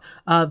about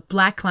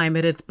Black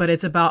climate, but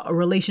it's about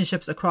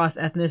relationships across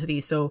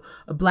ethnicity. So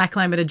a Black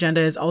climate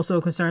agenda is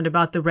also concerned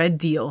about the Red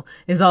Deal,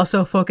 is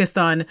also focused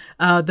on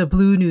the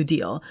Blue New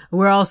Deal.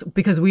 We're also,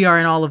 because we are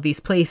in all of these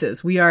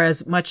places, we are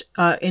as much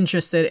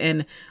interested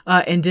in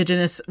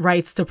indigenous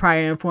rights to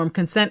prior informed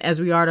consent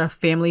as we are to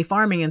family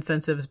farming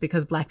incentives,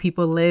 because Black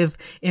people live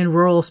in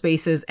rural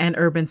spaces and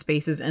urban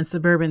spaces and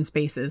suburban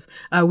spaces.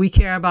 We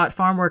care about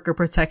farm worker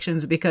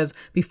protections because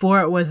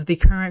before it was the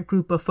current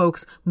group of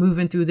folks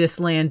moving through this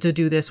land to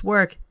do this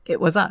work,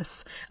 it was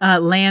us.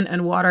 Land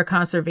and water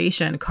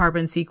conservation,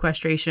 carbon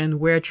sequestration,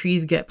 where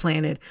trees get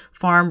planted,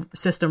 farm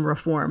system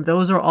reform.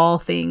 Those are all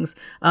things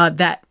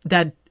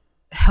that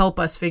help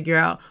us figure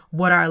out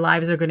what our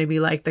lives are going to be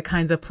like, the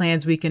kinds of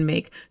plans we can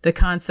make. The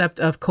concept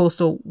of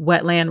coastal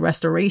wetland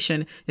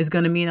restoration is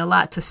going to mean a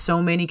lot to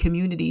so many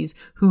communities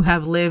who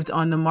have lived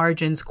on the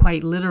margins,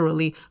 quite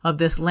literally, of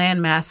this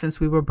landmass since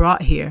we were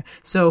brought here.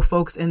 So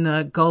folks in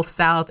the Gulf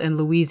South and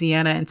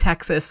Louisiana and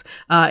Texas,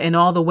 and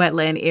all the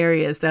wetland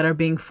areas that are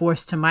being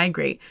forced to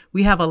migrate.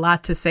 We have a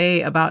lot to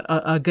say about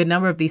a good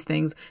number of these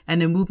things,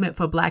 and the movement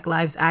for Black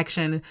Lives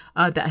Action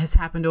that has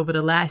happened over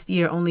the last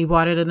year only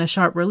brought it in a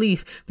sharp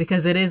relief,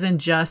 because it isn't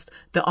just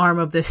the arm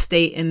of the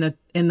state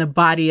in the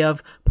body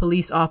of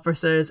police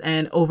officers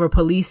and over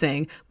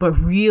policing, but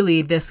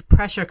really this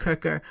pressure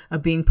cooker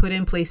of being put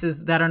in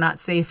places that are not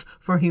safe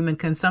for human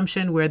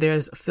consumption, where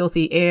there's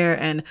filthy air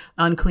and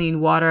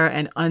unclean water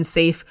and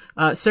unsafe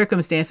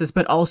circumstances,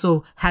 but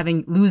also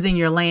losing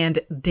your land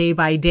day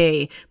by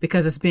day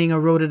because it's being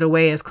eroded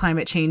away as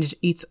climate change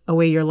eats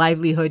away your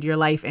livelihood, your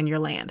life, and your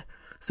land.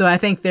 So I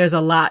think there's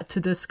a lot to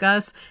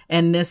discuss,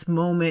 and this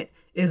moment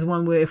is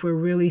one where, if we're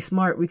really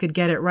smart, we could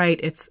get it right.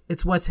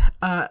 It's what's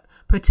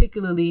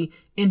particularly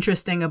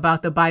interesting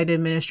about the Biden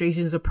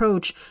administration's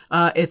approach.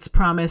 Its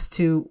promise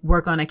to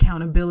work on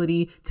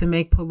accountability, to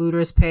make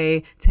polluters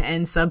pay, to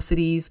end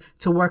subsidies,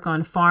 to work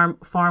on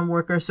farm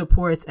worker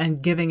supports,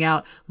 and giving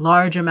out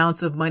large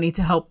amounts of money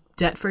to help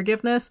debt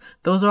forgiveness.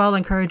 Those are all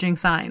encouraging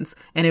signs,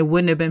 and it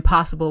wouldn't have been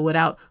possible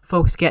without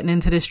folks getting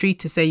into the street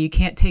to say, you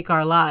can't take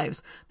our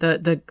lives.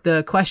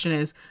 The question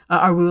is,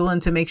 are we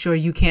willing to make sure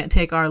you can't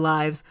take our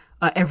lives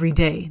every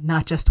day,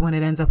 not just when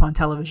it ends up on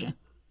television?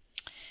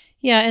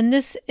 Yeah, and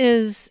this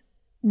is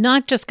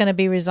not just going to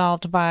be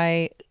resolved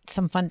by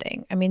some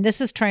funding. I mean, this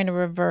is trying to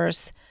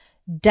reverse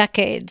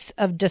decades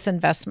of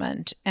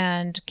disinvestment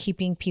and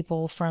keeping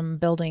people from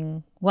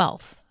building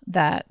wealth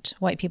that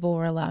white people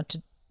were allowed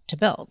to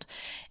build.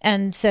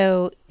 And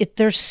so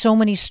there's so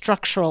many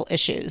structural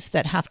issues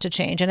that have to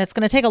change, and it's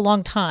going to take a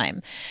long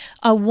time.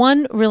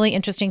 One really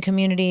interesting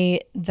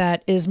community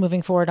that is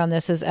moving forward on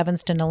this is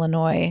Evanston,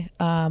 Illinois.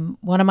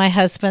 One of my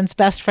husband's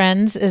best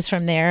friends is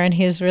from there, and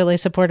he's really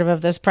supportive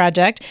of this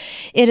project.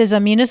 It is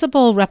a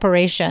municipal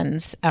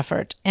reparations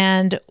effort,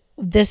 and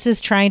this is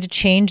trying to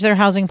change their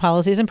housing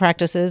policies and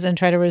practices and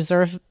try to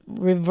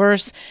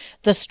reverse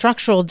the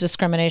structural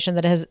discrimination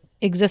that has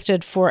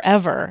existed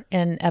forever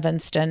in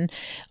Evanston,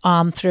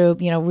 through,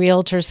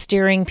 realtors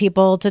steering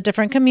people to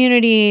different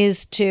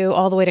communities, to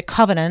all the way to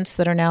covenants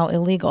that are now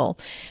illegal.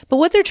 But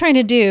what they're trying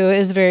to do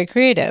is very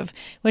creative,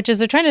 which is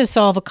they're trying to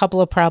solve a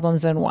couple of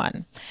problems in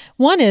one.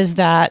 One is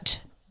that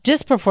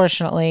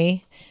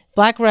disproportionately,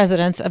 Black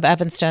residents of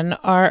Evanston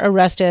are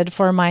arrested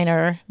for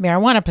minor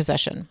marijuana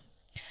possession.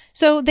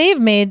 So they've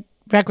made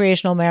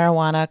recreational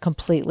marijuana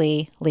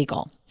completely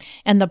legal.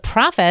 And the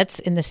profits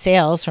in the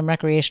sales from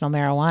recreational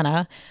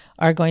marijuana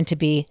are going to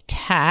be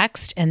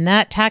taxed. And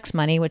that tax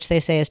money, which they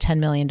say is $10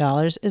 million,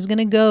 is going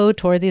to go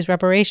toward these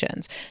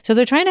reparations. So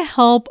they're trying to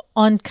help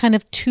on kind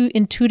of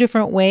in two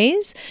different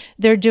ways.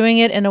 They're doing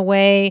it in a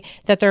way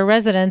that their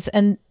residents,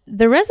 and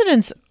the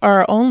residents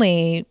are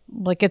only,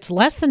 it's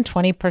less than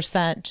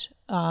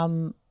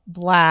 20%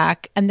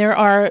 Black, and there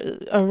are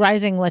a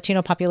rising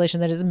Latino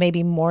population that is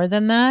maybe more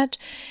than that.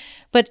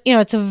 But,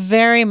 it's a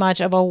very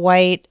much of a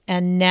white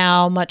and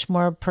now much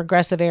more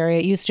progressive area.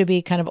 It used to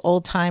be kind of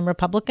old time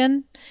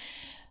Republican.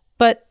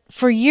 But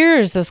for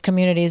years, those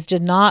communities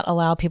did not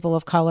allow people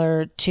of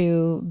color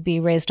to be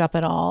raised up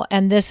at all.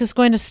 And this is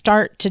going to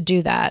start to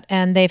do that.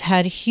 And they've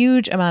had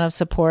huge amount of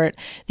support.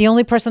 The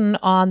only person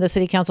on the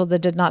city council that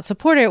did not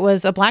support it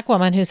was a Black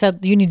woman who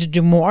said, you need to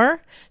do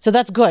more. So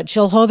that's good.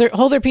 She'll hold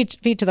her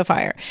feet to the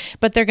fire.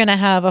 But they're going to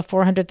have a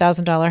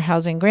 $400,000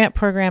 housing grant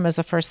program as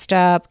a first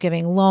step,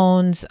 giving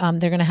loans.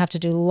 They're going to have to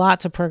do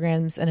lots of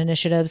programs and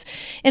initiatives.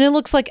 And it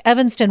looks like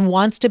Evanston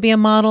wants to be a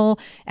model.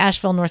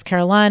 Asheville, North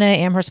Carolina,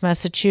 Amherst,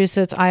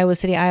 Massachusetts, Iowa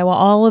City, Iowa,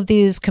 all of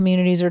these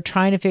communities are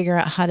trying to figure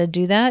out how to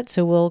do that.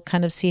 So we'll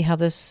kind of see how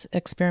this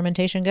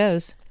experimentation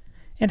goes.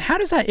 And how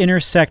does that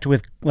intersect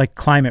with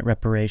climate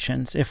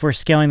reparations? If we're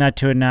scaling that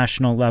to a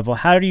national level,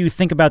 how do you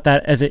think about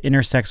that as it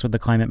intersects with the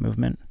climate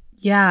movement?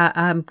 Yeah,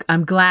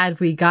 I'm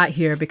glad we got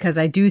here because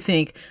I do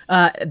think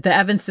the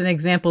Evanston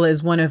example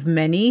is one of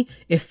many.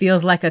 It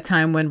feels like a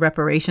time when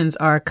reparations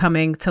are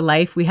coming to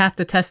life. We have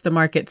to test the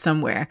market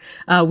somewhere.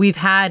 We've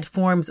had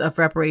forms of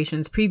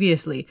reparations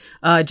previously.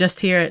 Just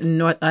here in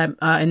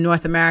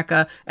North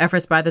America,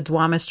 efforts by the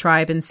Duwamish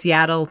tribe in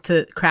Seattle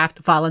to craft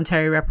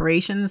voluntary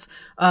reparations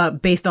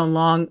based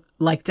on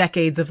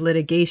decades of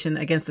litigation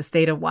against the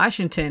state of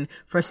Washington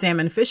for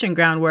salmon fishing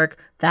groundwork.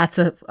 That's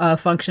a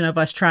function of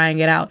us trying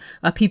it out.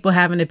 People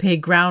having to pay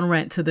ground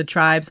rent to the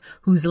tribes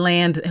whose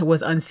land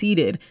was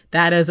unceded.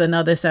 That is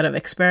another set of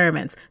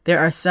experiments. There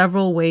are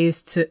several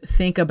ways to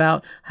think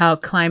about how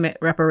climate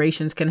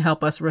reparations can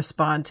help us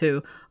respond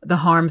to the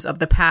harms of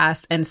the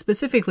past, and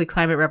specifically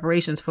climate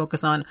reparations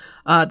focus on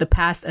the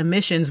past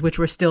emissions, which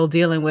we're still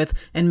dealing with,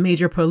 and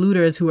major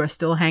polluters who are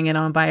still hanging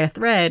on by a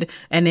thread,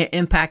 and their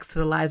impacts to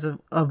the lives of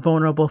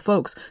vulnerable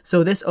folks.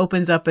 So this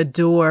opens up a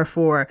door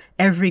for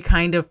every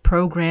kind of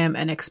program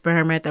and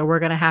experiment that we're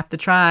going to have to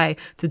try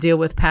to deal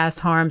with past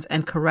harms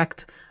and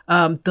correct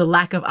the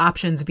lack of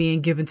options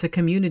being given to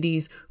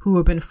communities who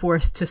have been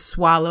forced to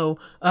swallow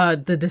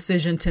the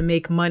decision to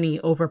make money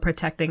over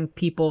protecting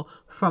people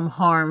from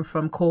harm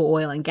from coal,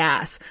 oil, and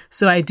gas.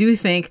 So I do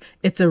think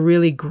it's a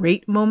really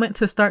great moment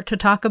to start to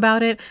talk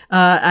about it.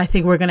 I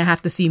think we're going to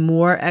have to see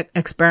more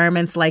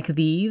experiments like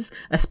these,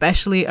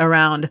 especially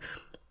around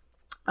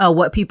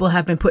what people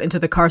have been put into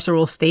the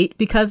carceral state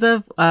because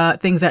of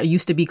things that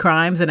used to be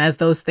crimes. And as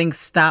those things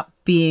stop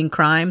being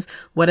crimes,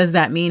 what does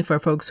that mean for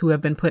folks who have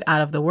been put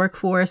out of the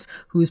workforce,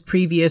 whose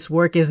previous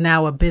work is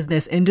now a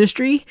business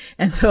industry?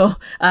 And so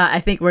I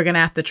think we're going to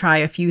have to try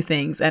a few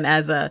things. And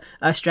as a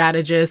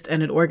strategist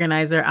and an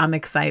organizer, I'm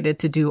excited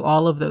to do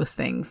all of those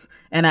things.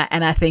 And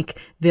I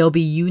think there'll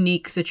be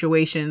unique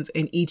situations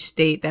in each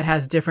state that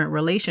has different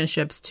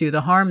relationships to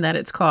the harm that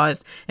it's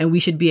caused. And we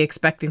should be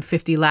expecting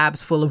 50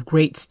 labs full of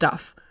great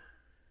stuff,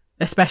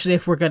 especially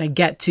if we're going to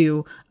get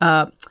to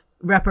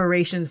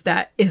reparations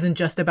that isn't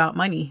just about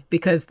money,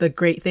 because the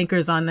great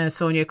thinkers on this,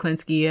 Sonia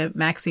Klinsky and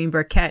Maxime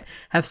Burkett,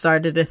 have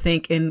started to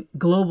think in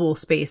global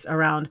space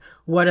around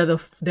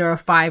there are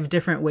 5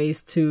 different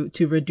ways to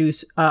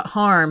reduce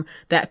harm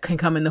that can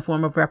come in the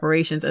form of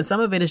reparations. And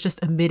some of it is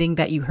just admitting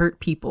that you hurt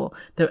people.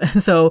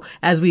 So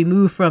as we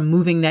move from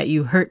admitting that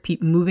you hurt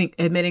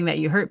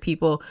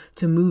people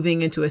to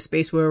moving into a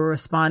space where we're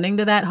responding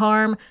to that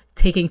harm,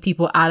 taking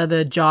people out of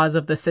the jaws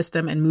of the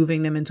system and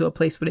moving them into a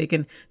place where they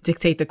can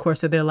dictate the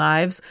course of their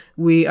lives,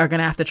 we are going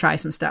to have to try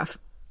some stuff.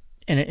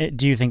 And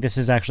do you think this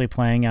is actually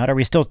playing out? Are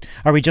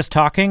we just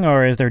talking,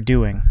 or is there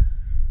doing?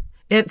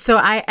 So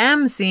I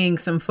am seeing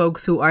some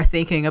folks who are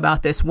thinking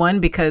about this, one,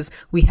 because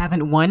we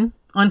haven't won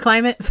on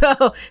climate.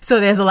 So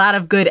there's a lot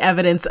of good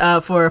evidence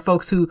for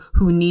folks who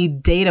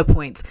need data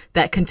points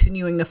that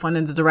continuing to fund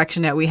in the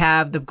direction that we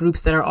have, the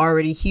groups that are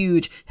already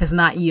huge, has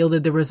not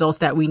yielded the results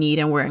that we need,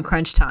 and we're in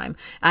crunch time.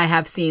 I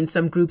have seen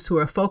some groups who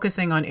are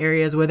focusing on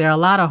areas where there are a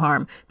lot of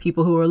harm,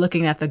 people who are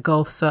looking at the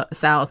Gulf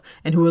South,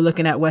 and who are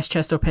looking at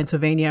Westchester,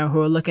 Pennsylvania,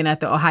 who are looking at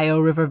the Ohio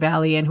River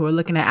Valley, and who are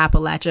looking at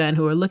Appalachia, and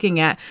who are looking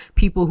at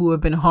people who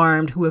have been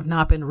harmed, who have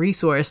not been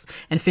resourced,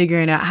 and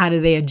figuring out how do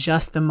they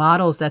adjust the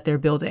models that they're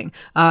building.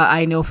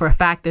 I know for a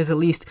fact there's at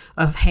least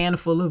a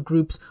handful of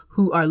groups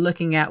who are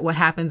looking at what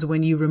happens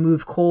when you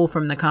remove coal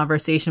from the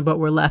conversation, but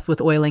we're left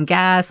with oil and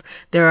gas.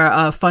 There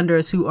are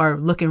funders who are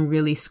looking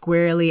really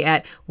squarely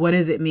at what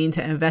does it mean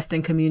to invest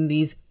in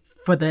communities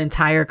for the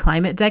entire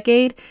climate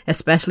decade,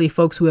 especially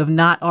folks who have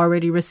not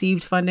already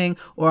received funding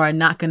or are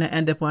not going to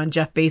end up on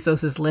Jeff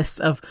Bezos's lists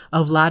of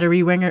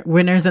lottery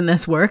winners in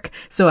this work.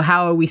 So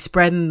how are we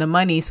spreading the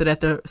money so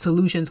that the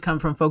solutions come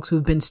from folks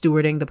who've been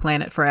stewarding the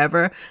planet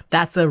forever?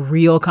 That's a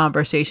real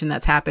conversation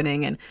that's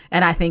happening. And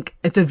I think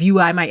it's a view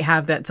I might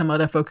have that some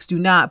other folks do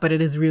not, but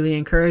it is really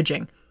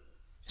encouraging.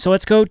 So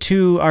let's go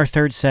to our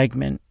third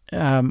segment.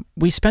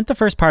 We spent the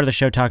first part of the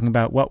show talking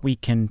about what we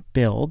can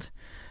build.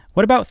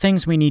 What about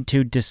things we need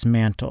to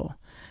dismantle?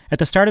 At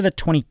the start of the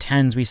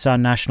 2010s, we saw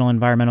national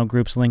environmental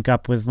groups link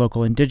up with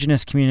local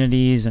indigenous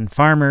communities and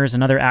farmers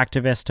and other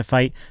activists to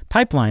fight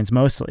pipelines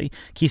mostly,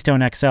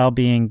 Keystone XL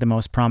being the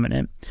most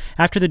prominent.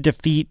 After the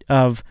defeat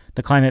of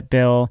the climate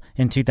bill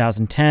in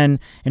 2010,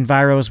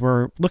 enviros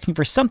were looking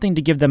for something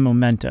to give them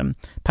momentum.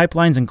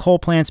 Pipelines and coal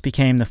plants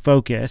became the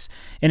focus,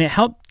 and it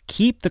helped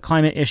keep the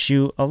climate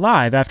issue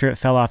alive after it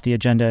fell off the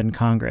agenda in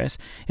Congress.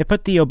 It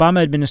put the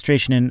Obama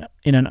administration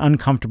in an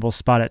uncomfortable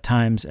spot at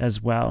times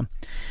as well.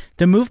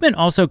 The movement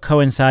also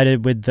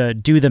coincided with the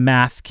Do the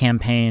Math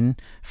campaign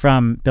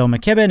from Bill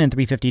McKibben and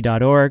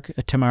 350.org,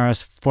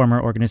 Tamara's former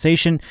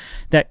organization,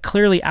 that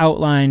clearly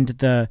outlined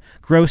the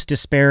gross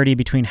disparity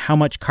between how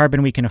much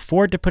carbon we can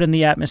afford to put in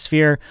the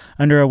atmosphere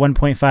under a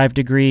 1.5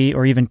 degree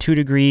or even 2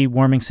 degree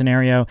warming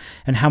scenario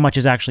and how much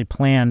is actually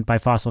planned by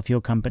fossil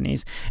fuel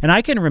companies. And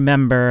I can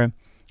remember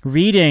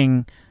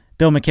reading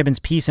Bill McKibben's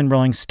piece in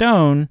Rolling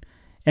Stone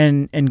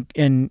and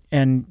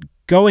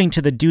going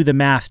to the Do the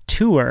Math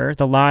tour,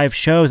 the live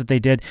shows that they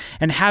did,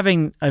 and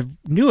having a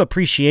new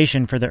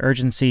appreciation for the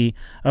urgency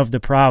of the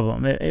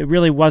problem. It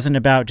really wasn't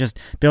about just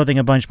building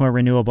a bunch more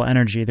renewable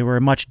energy. There were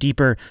much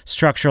deeper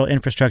structural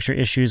infrastructure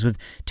issues with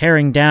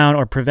tearing down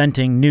or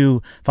preventing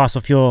new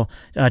fossil fuel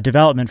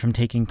development from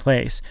taking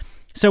place.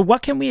 So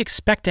what can we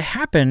expect to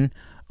happen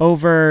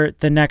over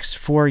the next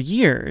 4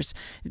 years?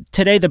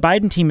 Today, the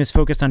Biden team is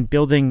focused on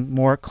building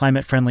more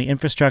climate-friendly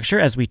infrastructure,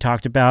 as we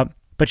talked about.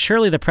 But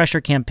surely the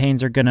pressure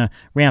campaigns are going to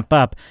ramp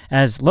up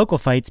as local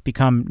fights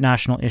become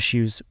national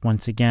issues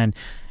once again.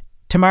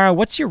 Tamara,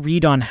 what's your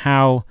read on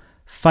how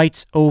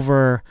fights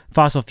over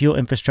fossil fuel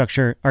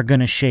infrastructure are going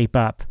to shape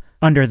up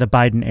under the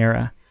Biden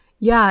era?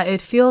 Yeah,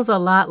 it feels a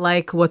lot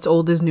like what's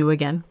old is new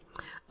again.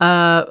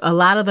 A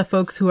lot of the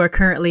folks who are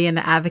currently in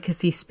the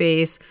advocacy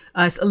space,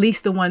 at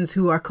least the ones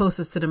who are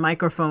closest to the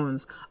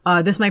microphones,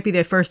 this might be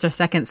their first or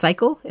second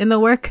cycle in the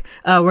work.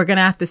 We're going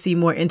to have to see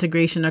more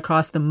integration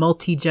across the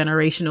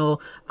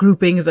multi-generational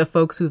groupings of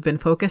folks who've been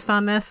focused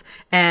on this.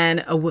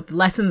 And with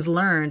lessons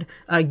learned,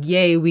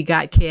 yay, we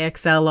got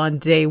KXL on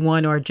day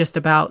one or just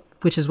about,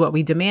 which is what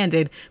we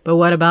demanded. But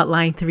what about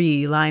line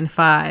 3, line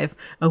 5?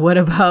 What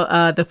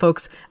about the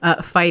folks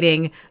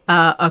fighting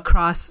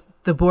across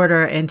the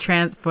border and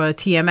for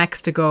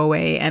TMX to go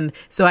away? And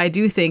so I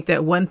do think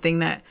that one thing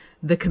that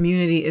the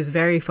community is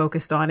very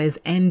focused on is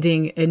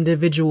ending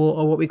individual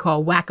or what we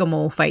call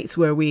whack-a-mole fights,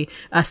 where we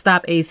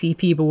stop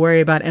ACP but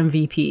worry about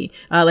MVP.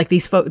 Like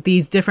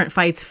these different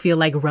fights feel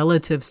like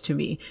relatives to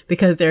me,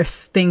 because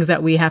there's things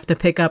that we have to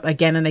pick up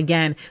again and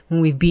again when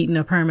we've beaten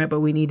a permit,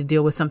 but we need to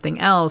deal with something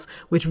else,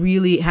 which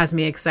really has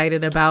me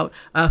excited about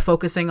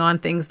focusing on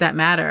things that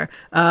matter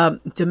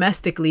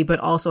domestically, but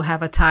also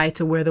have a tie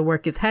to where the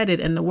work is headed.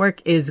 And the work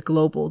is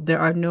global. There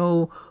are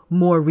no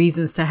more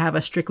reasons to have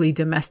a strictly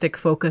domestic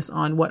focus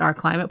on what our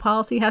climate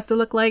policy has to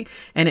look like.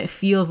 And it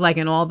feels like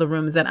in all the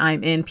rooms that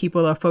I'm in,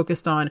 people are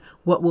focused on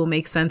what will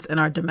make sense in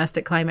our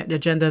domestic climate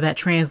agenda that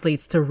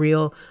translates to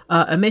real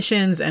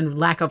emissions and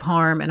lack of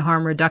harm and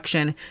harm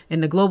reduction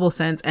in the global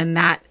sense. And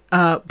that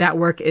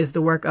work is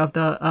the work of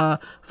the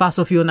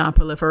Fossil Fuel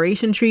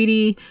Non-Proliferation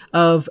Treaty,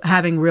 of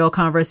having real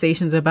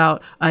conversations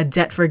about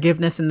debt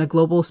forgiveness in the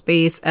global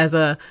space as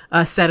a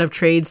set of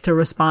trades to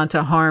respond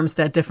to harms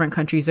that different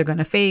countries are going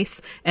to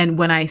face. And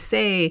when I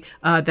say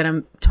that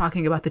I'm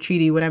talking about the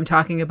treaty, what I'm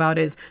talking about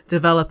is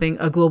developing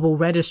a global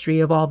registry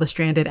of all the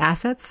stranded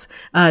assets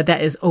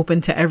that is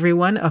open to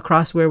everyone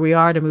across where we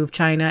are, to move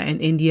China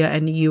and India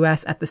and the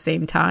US at the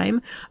same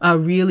time,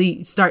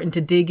 really starting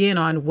to dig in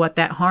on what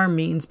that harm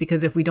means,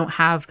 because if we don't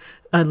have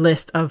a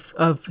list of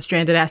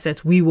stranded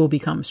assets, we will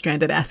become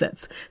stranded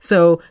assets.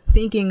 So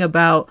thinking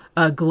about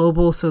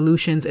global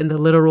solutions in the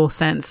literal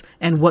sense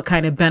and what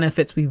kind of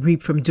benefits we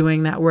reap from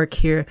doing that work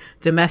here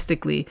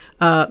domestically,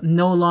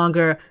 no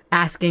longer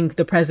asking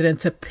the president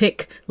to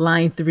pick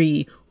line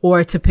 3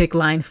 or to pick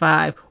line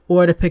 5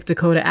 or to pick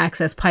Dakota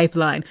Access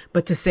Pipeline,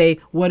 but to say,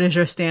 what is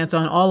your stance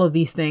on all of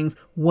these things?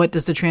 What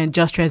does the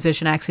just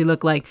transition actually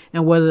look like?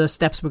 And what are the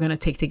steps we're going to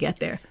take to get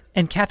there?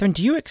 And Catherine,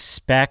 do you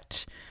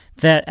expect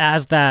that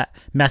as that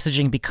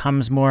messaging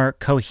becomes more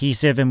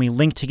cohesive and we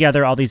link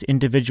together all these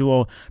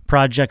individual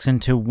projects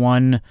into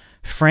one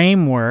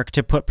framework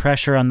to put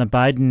pressure on the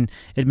Biden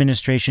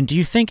administration, do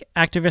you think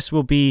activists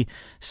will be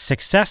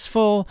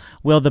successful?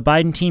 Will the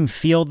Biden team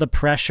feel the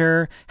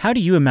pressure? How do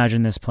you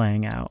imagine this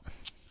playing out?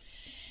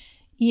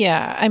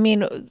 Yeah, I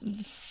mean,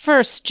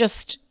 first,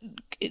 just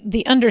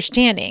the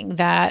understanding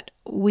that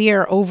we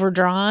are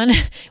overdrawn.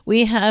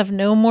 We have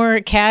no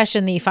more cash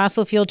in the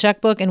fossil fuel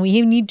checkbook, and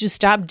we need to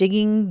stop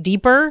digging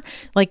deeper,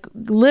 like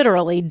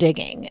literally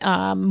digging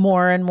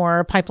more and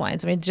more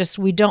pipelines. I mean, just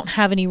we don't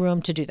have any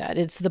room to do that.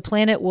 The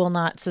planet will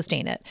not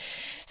sustain it.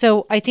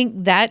 So I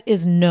think that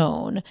is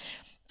known.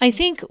 I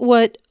think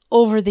what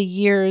over the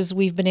years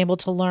we've been able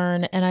to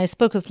learn, and I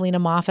spoke with Lena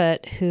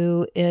Moffat,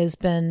 who has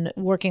been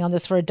working on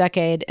this for a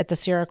decade at the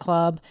Sierra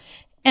Club.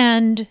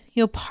 And,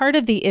 part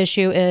of the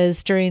issue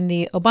is during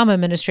the Obama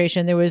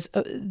administration, there was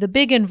the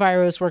big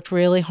enviros worked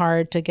really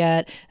hard to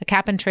get a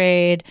cap and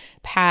trade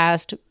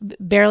passed,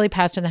 barely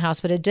passed in the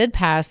House, but it did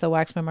pass, the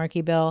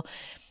Waxman-Markey bill.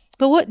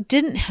 But what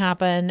didn't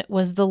happen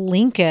was the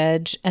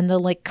linkage and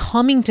the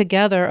coming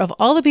together of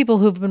all the people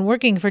who've been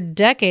working for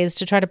decades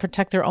to try to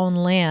protect their own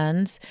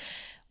lands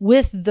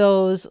with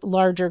those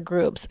larger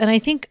groups. And I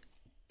think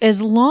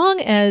as long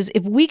as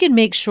if we can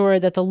make sure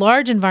that the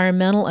large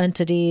environmental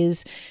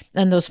entities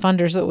and those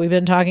funders that we've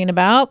been talking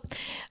about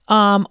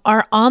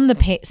are on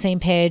the same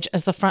page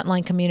as the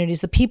frontline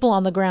communities, the people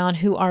on the ground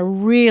who are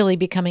really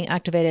becoming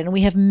activated. And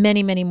we have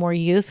many, many more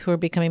youth who are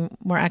becoming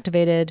more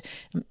activated.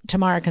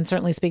 Tamara can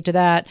certainly speak to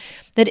that.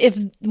 That if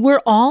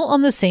we're all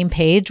on the same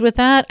page with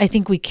that, I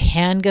think we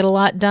can get a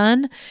lot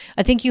done.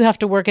 I think you have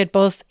to work at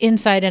both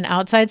inside and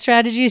outside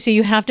strategies. So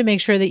you have to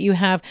make sure that you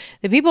have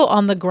the people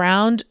on the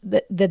ground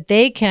that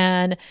they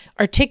can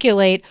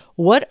articulate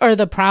what are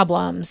the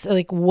problems?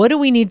 What do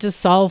we need to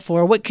solve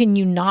for? What can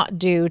you not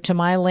do to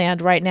my land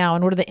right now?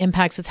 And what are the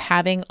impacts it's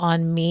having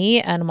on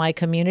me and my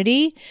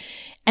community?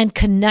 and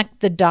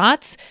connect the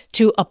dots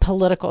to a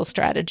political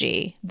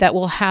strategy that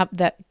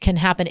that can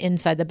happen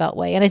inside the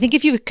Beltway. And I think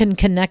if you can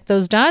connect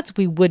those dots,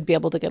 we would be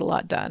able to get a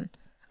lot done.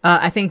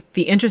 I think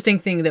the interesting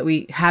thing that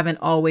we haven't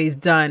always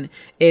done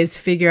is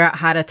figure out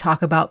how to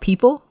talk about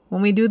people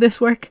when we do this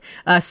work.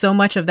 So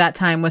much of that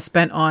time was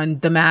spent on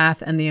the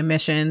math and the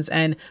emissions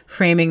and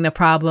framing the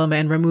problem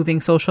and removing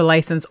social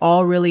license,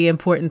 all really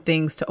important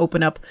things to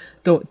open up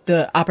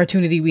the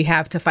opportunity we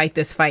have to fight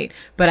this fight.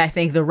 But I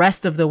think the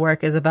rest of the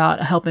work is about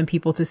helping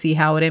people to see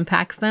how it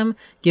impacts them,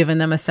 giving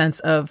them a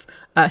sense of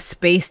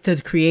space to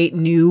create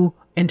new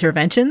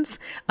interventions.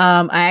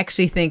 I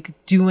actually think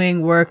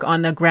doing work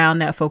on the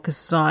ground that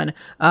focuses on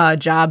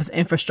jobs,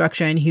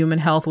 infrastructure, and human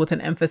health with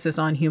an emphasis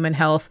on human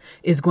health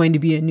is going to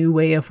be a new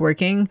way of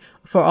working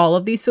for all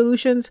of these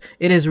solutions.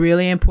 It is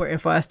really important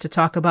for us to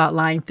talk about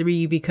line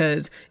 3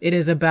 because it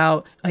is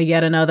about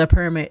yet another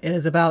permit. It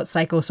is about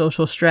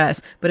psychosocial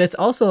stress, but it's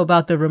also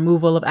about the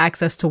removal of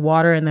access to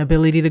water and the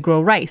ability to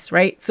grow rice,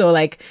 right? So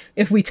like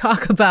if we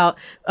talk about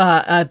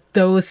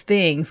those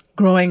things,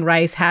 growing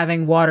rice,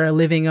 having water,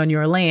 living on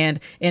your land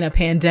in a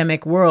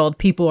pandemic world,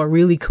 people are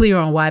really clear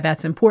on why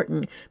that's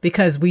important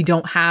because we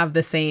don't have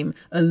the same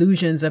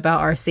illusions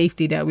about our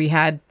safety that we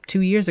had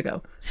 2 years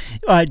ago.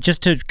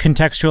 Just to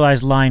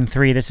contextualize Line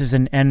 3, this is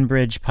an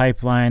Enbridge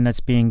pipeline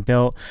that's being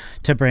built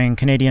to bring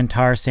Canadian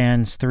tar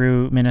sands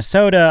through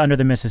Minnesota under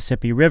the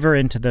Mississippi River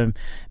into the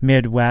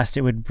Midwest.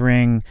 It would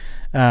bring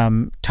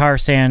tar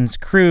sands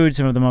crude,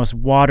 some of the most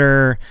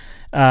water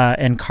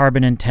and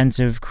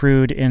carbon-intensive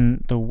crude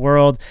in the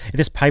world.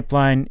 This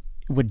pipeline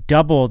would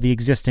double the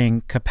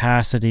existing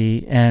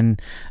capacity,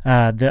 and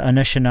the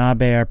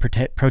Anishinaabe are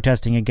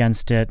protesting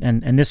against it.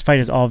 And this fight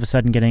is all of a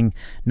sudden getting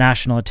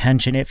national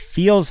attention. It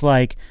feels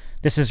like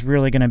this is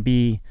really going to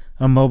be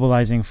a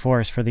mobilizing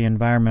force for the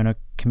environmental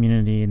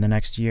community in the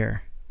next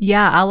year.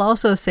 Yeah, I'll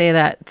also say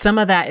that some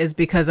of that is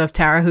because of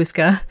Tara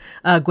Huska,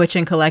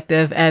 Gwich'in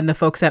Collective, and the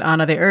folks at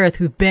Honor the Earth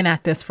who've been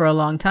at this for a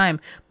long time.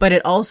 But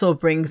it also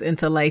brings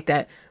into light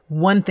that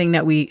one thing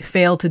that we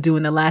failed to do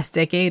in the last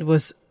decade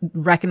was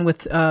reckon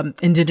with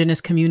indigenous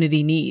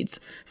community needs.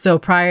 So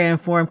prior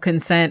informed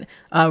consent,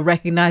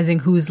 recognizing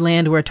whose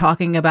land we're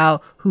talking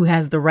about, who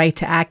has the right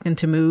to act and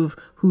to move,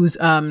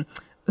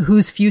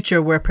 whose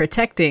future we're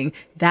protecting.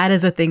 That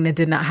is a thing that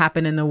did not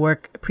happen in the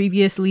work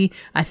previously.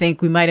 I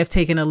think we might have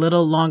taken a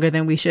little longer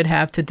than we should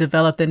have to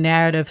develop the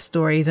narrative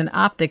stories and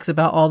optics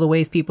about all the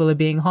ways people are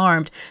being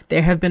harmed.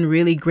 There have been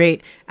really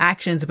great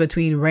actions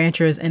between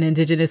ranchers and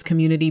indigenous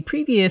community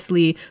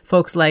previously,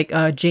 folks like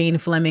Jane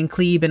Fleming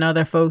Klebe and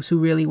other folks who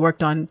really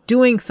worked on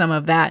doing some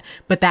of that,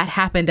 but that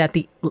happened at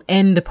the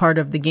end part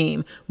of the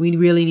game. We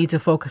really need to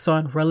focus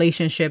on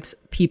relationships,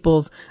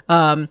 people's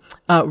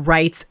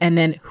rights, and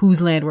then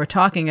whose land we're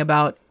talking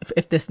about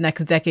if this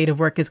next decade of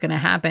work is going to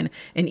happen.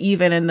 And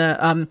even in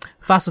the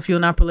fossil fuel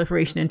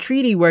non-proliferation and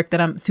treaty work that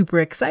I'm super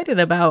excited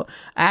about,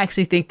 I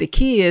actually think the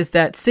key is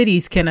that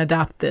cities can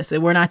adopt this.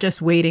 And we're not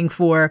just waiting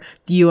for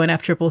the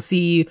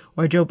UNFCCC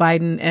or Joe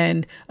Biden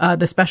and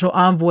the special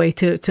envoy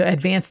to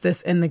advance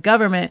this in the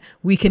government.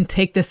 We can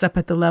take this up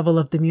at the level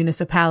of the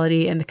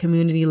municipality and the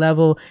community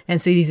level,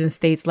 and cities and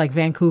states like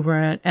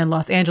Vancouver and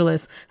Los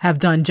Angeles have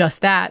done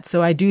just that.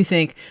 So I do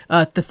think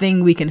the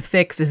thing we can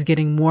fix is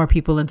getting more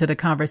people into the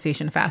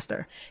conversation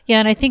faster. Yeah,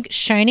 and I think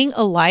shining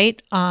a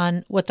light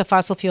on what the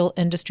fossil fuel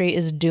industry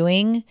is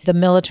doing, the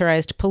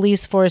militarized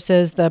police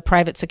forces, the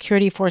private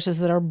security forces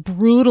that are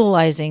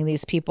brutalizing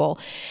these people,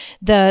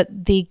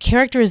 the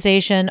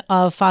characterization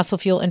of fossil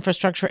fuel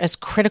infrastructure as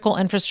critical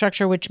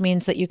infrastructure, which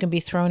means that you can be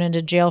thrown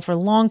into jail for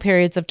long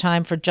periods of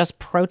time for just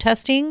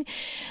protesting.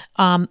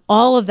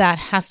 All of that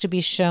has to be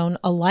shown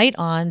a light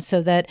on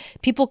so that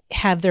people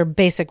have their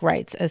basic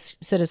rights as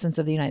citizens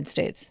of the United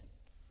States.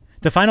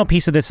 The final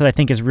piece of this that I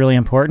think is really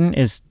important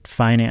is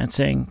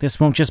financing.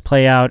 This won't just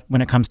play out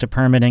when it comes to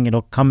permitting.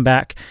 It'll come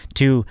back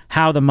to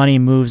how the money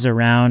moves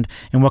around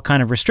and what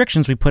kind of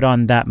restrictions we put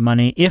on that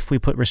money if we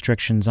put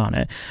restrictions on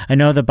it. I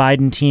know the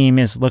Biden team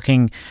is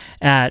looking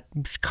at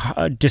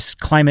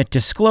climate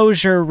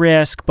disclosure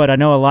risk, but I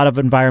know a lot of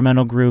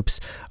environmental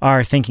groups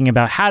are thinking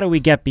about how do we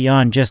get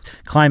beyond just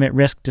climate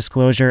risk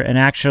disclosure and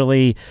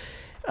actually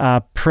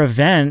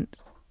prevent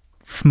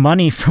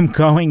money from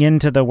going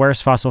into the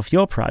worst fossil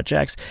fuel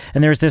projects.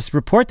 And there's this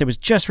report that was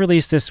just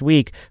released this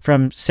week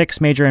from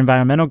 6 major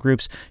environmental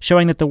groups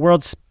showing that the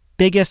world's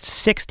biggest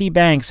 60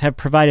 banks have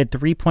provided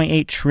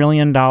 $3.8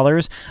 trillion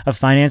of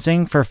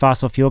financing for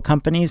fossil fuel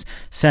companies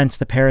since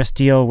the Paris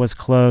deal was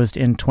closed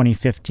in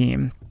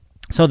 2015.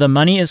 So the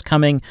money is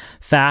coming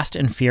fast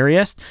and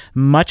furious,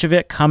 much of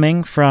it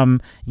coming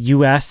from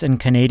U.S. and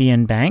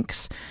Canadian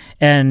banks.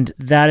 And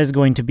that is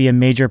going to be a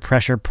major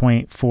pressure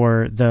point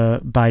for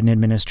the Biden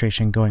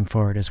administration going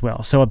forward as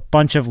well. So a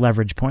bunch of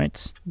leverage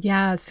points.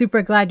 Yeah,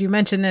 super glad you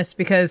mentioned this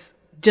because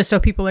just so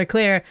people are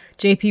clear,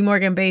 JP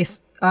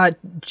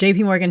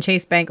Morgan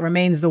Chase Bank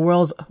remains the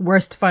world's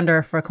worst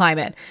funder for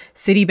climate.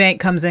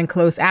 Citibank comes in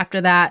close after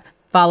that,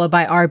 followed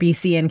by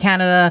RBC in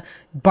Canada,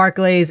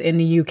 Barclays in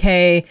the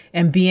UK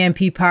and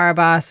BNP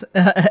Paribas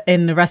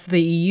in the rest of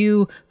the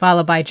EU,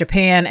 followed by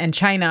Japan and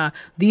China.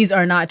 These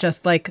are not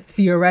just like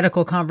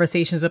theoretical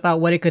conversations about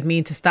what it could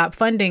mean to stop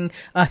funding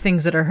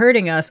things that are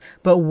hurting us,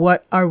 but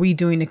what are we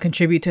doing to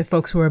contribute to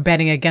folks who are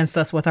betting against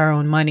us with our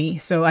own money?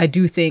 So I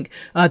do think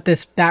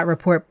that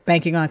report,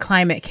 Banking on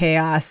Climate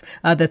Chaos,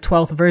 the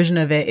 12th version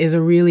of it, is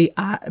a really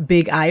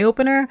big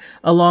eye-opener,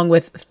 along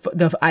with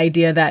the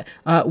idea that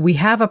we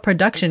have a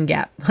production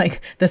gap.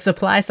 Like the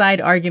supply side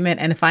argument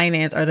and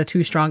finance are the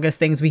two strongest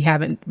things we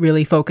haven't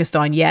really focused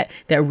on yet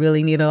that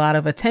really need a lot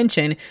of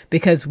attention,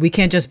 because we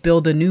can't just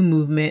build a new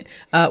movement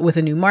with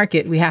a new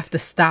market. We have to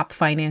stop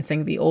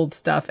financing the old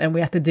stuff, and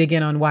we have to dig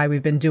in on why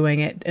we've been doing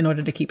it in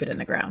order to keep it in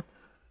the ground.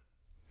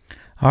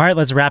 All right,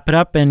 let's wrap it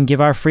up and give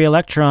our free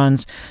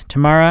electrons.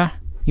 Tamara,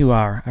 you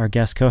are our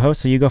guest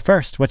co-host, so you go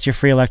first. What's your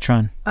free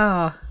electron?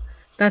 Oh,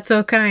 that's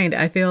so kind.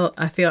 I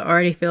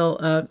already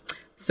feel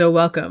so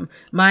welcome.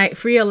 My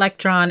free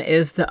electron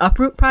is the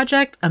Uproot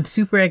Project. I'm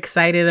super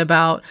excited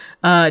about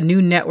a new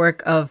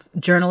network of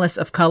journalists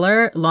of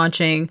color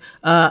launching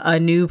a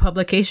new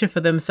publication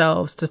for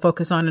themselves to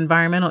focus on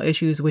environmental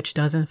issues, which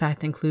does in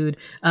fact include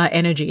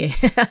energy.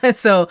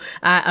 So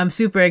I'm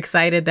super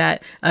excited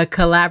that a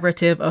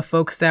collaborative of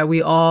folks that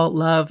we all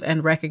love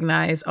and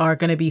recognize are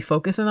going to be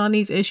focusing on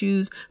these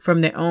issues from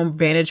their own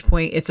vantage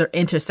point. It's an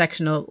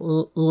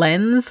intersectional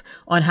lens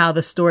on how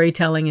the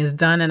storytelling is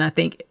done. And I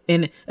think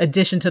in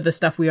addition to the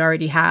stuff we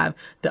already have,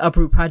 the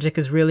Uproot Project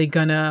is really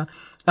gonna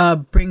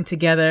bring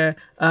together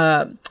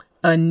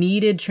a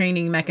needed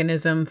training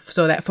mechanism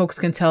so that folks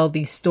can tell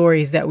these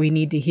stories that we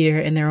need to hear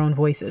in their own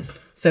voices.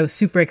 So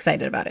super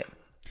excited about it.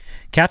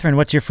 Catherine,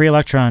 what's your free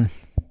electron?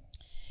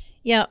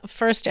 Yeah,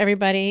 first,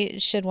 everybody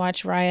should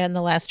watch Raya and the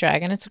Last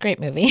Dragon. It's a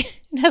great movie.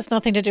 It has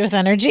nothing to do with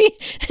energy.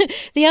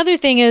 The other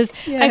thing is,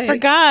 Yay. I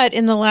forgot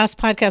in the last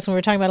podcast when we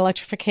were talking about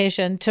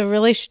electrification to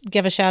really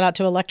give a shout out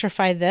to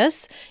Electrify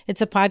This.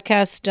 It's a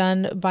podcast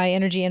done by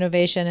Energy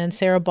Innovation, and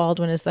Sarah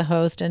Baldwin is the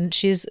host, and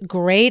she's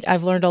great.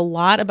 I've learned a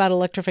lot about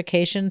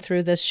electrification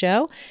through this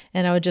show,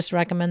 and I would just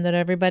recommend that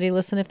everybody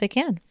listen if they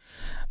can.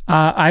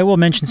 I will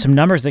mention some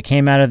numbers that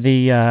came out of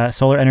the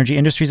Solar Energy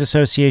Industries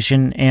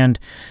Association and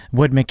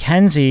Wood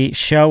Mackenzie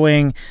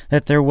showing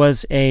that there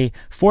was a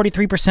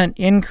 43%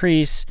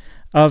 increase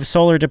of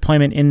solar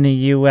deployment in the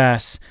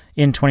U.S.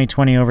 in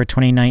 2020 over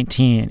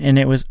 2019. And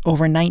it was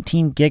over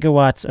 19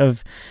 gigawatts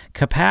of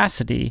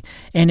capacity.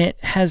 And it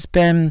has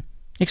been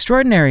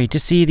extraordinary to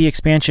see the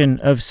expansion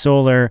of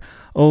solar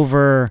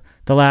over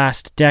the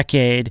last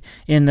decade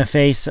in the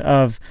face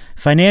of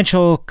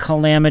financial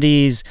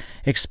calamities,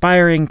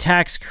 expiring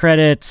tax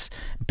credits,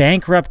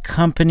 bankrupt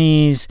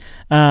companies.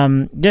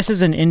 This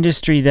is an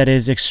industry that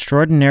is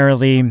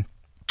extraordinarily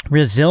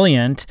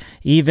resilient,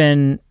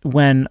 even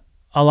when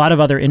a lot of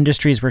other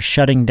industries were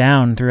shutting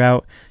down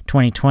throughout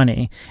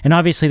 2020. And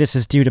obviously this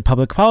is due to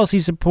public policy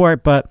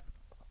support, but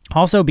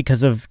also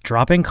because of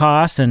dropping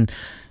costs and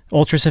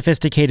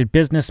ultra-sophisticated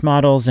business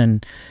models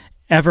and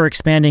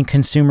ever-expanding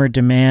consumer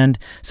demand.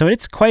 So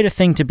it's quite a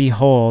thing to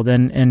behold.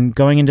 And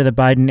going into the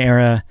Biden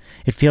era,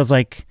 it feels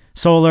like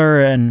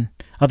solar and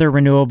other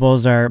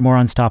renewables are more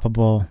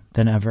unstoppable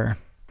than ever.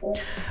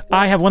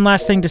 I have one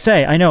last thing to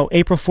say. I know,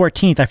 April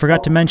 14th, I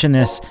forgot to mention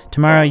this.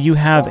 Tomorrow you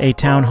have a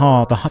town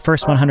hall, the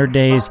first 100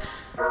 days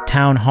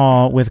town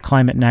hall with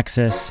Climate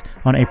Nexus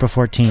on April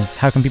 14th.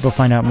 How can people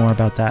find out more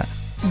about that?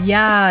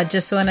 Yeah,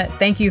 just want to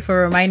thank you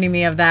for reminding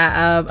me of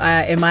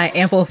that. In my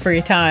ample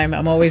free time,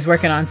 I'm always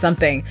working on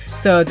something.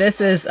 So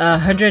this is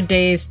 100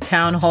 Days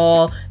Town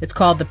Hall. It's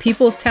called the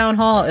People's Town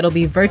Hall. It'll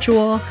be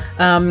virtual.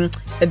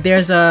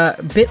 There's a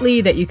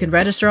Bitly that you can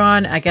register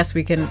on. I guess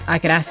I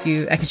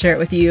can share it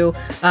with you.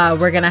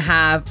 We're going to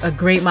have a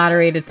great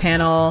moderated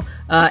panel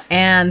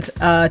and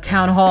a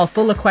town hall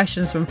full of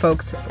questions from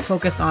folks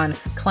focused on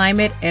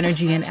climate,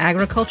 energy, and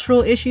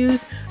agricultural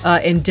issues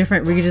in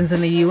different regions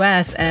in the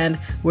U.S. And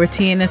we're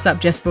teeing this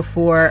up just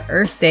before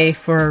Earth Day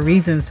for a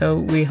reason, so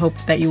we hope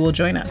that you will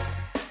join us.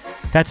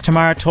 That's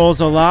Tamara Tolles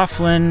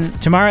O'Loughlin.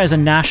 Tamara is a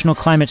national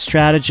climate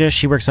strategist.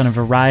 She works on a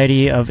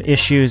variety of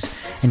issues.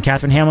 And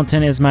Catherine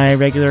Hamilton is my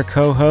regular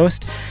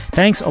co-host.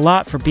 Thanks a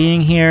lot for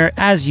being here.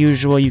 As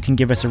usual, you can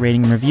give us a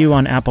rating and review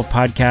on Apple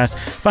Podcasts.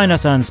 Find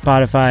us on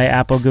Spotify,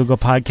 Apple, Google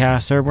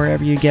Podcasts, or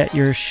wherever you get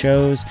your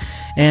shows.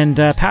 And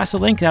pass a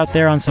link out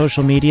there on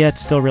social media.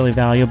 It's still really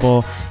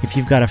valuable. If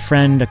you've got a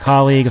friend, a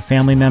colleague, a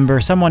family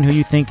member, someone who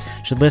you think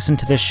should listen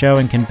to this show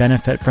and can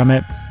benefit from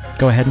it,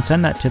 go ahead and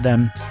send that to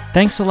them.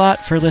 Thanks a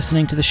lot for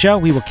listening to the show.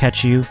 We will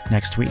catch you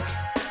next week.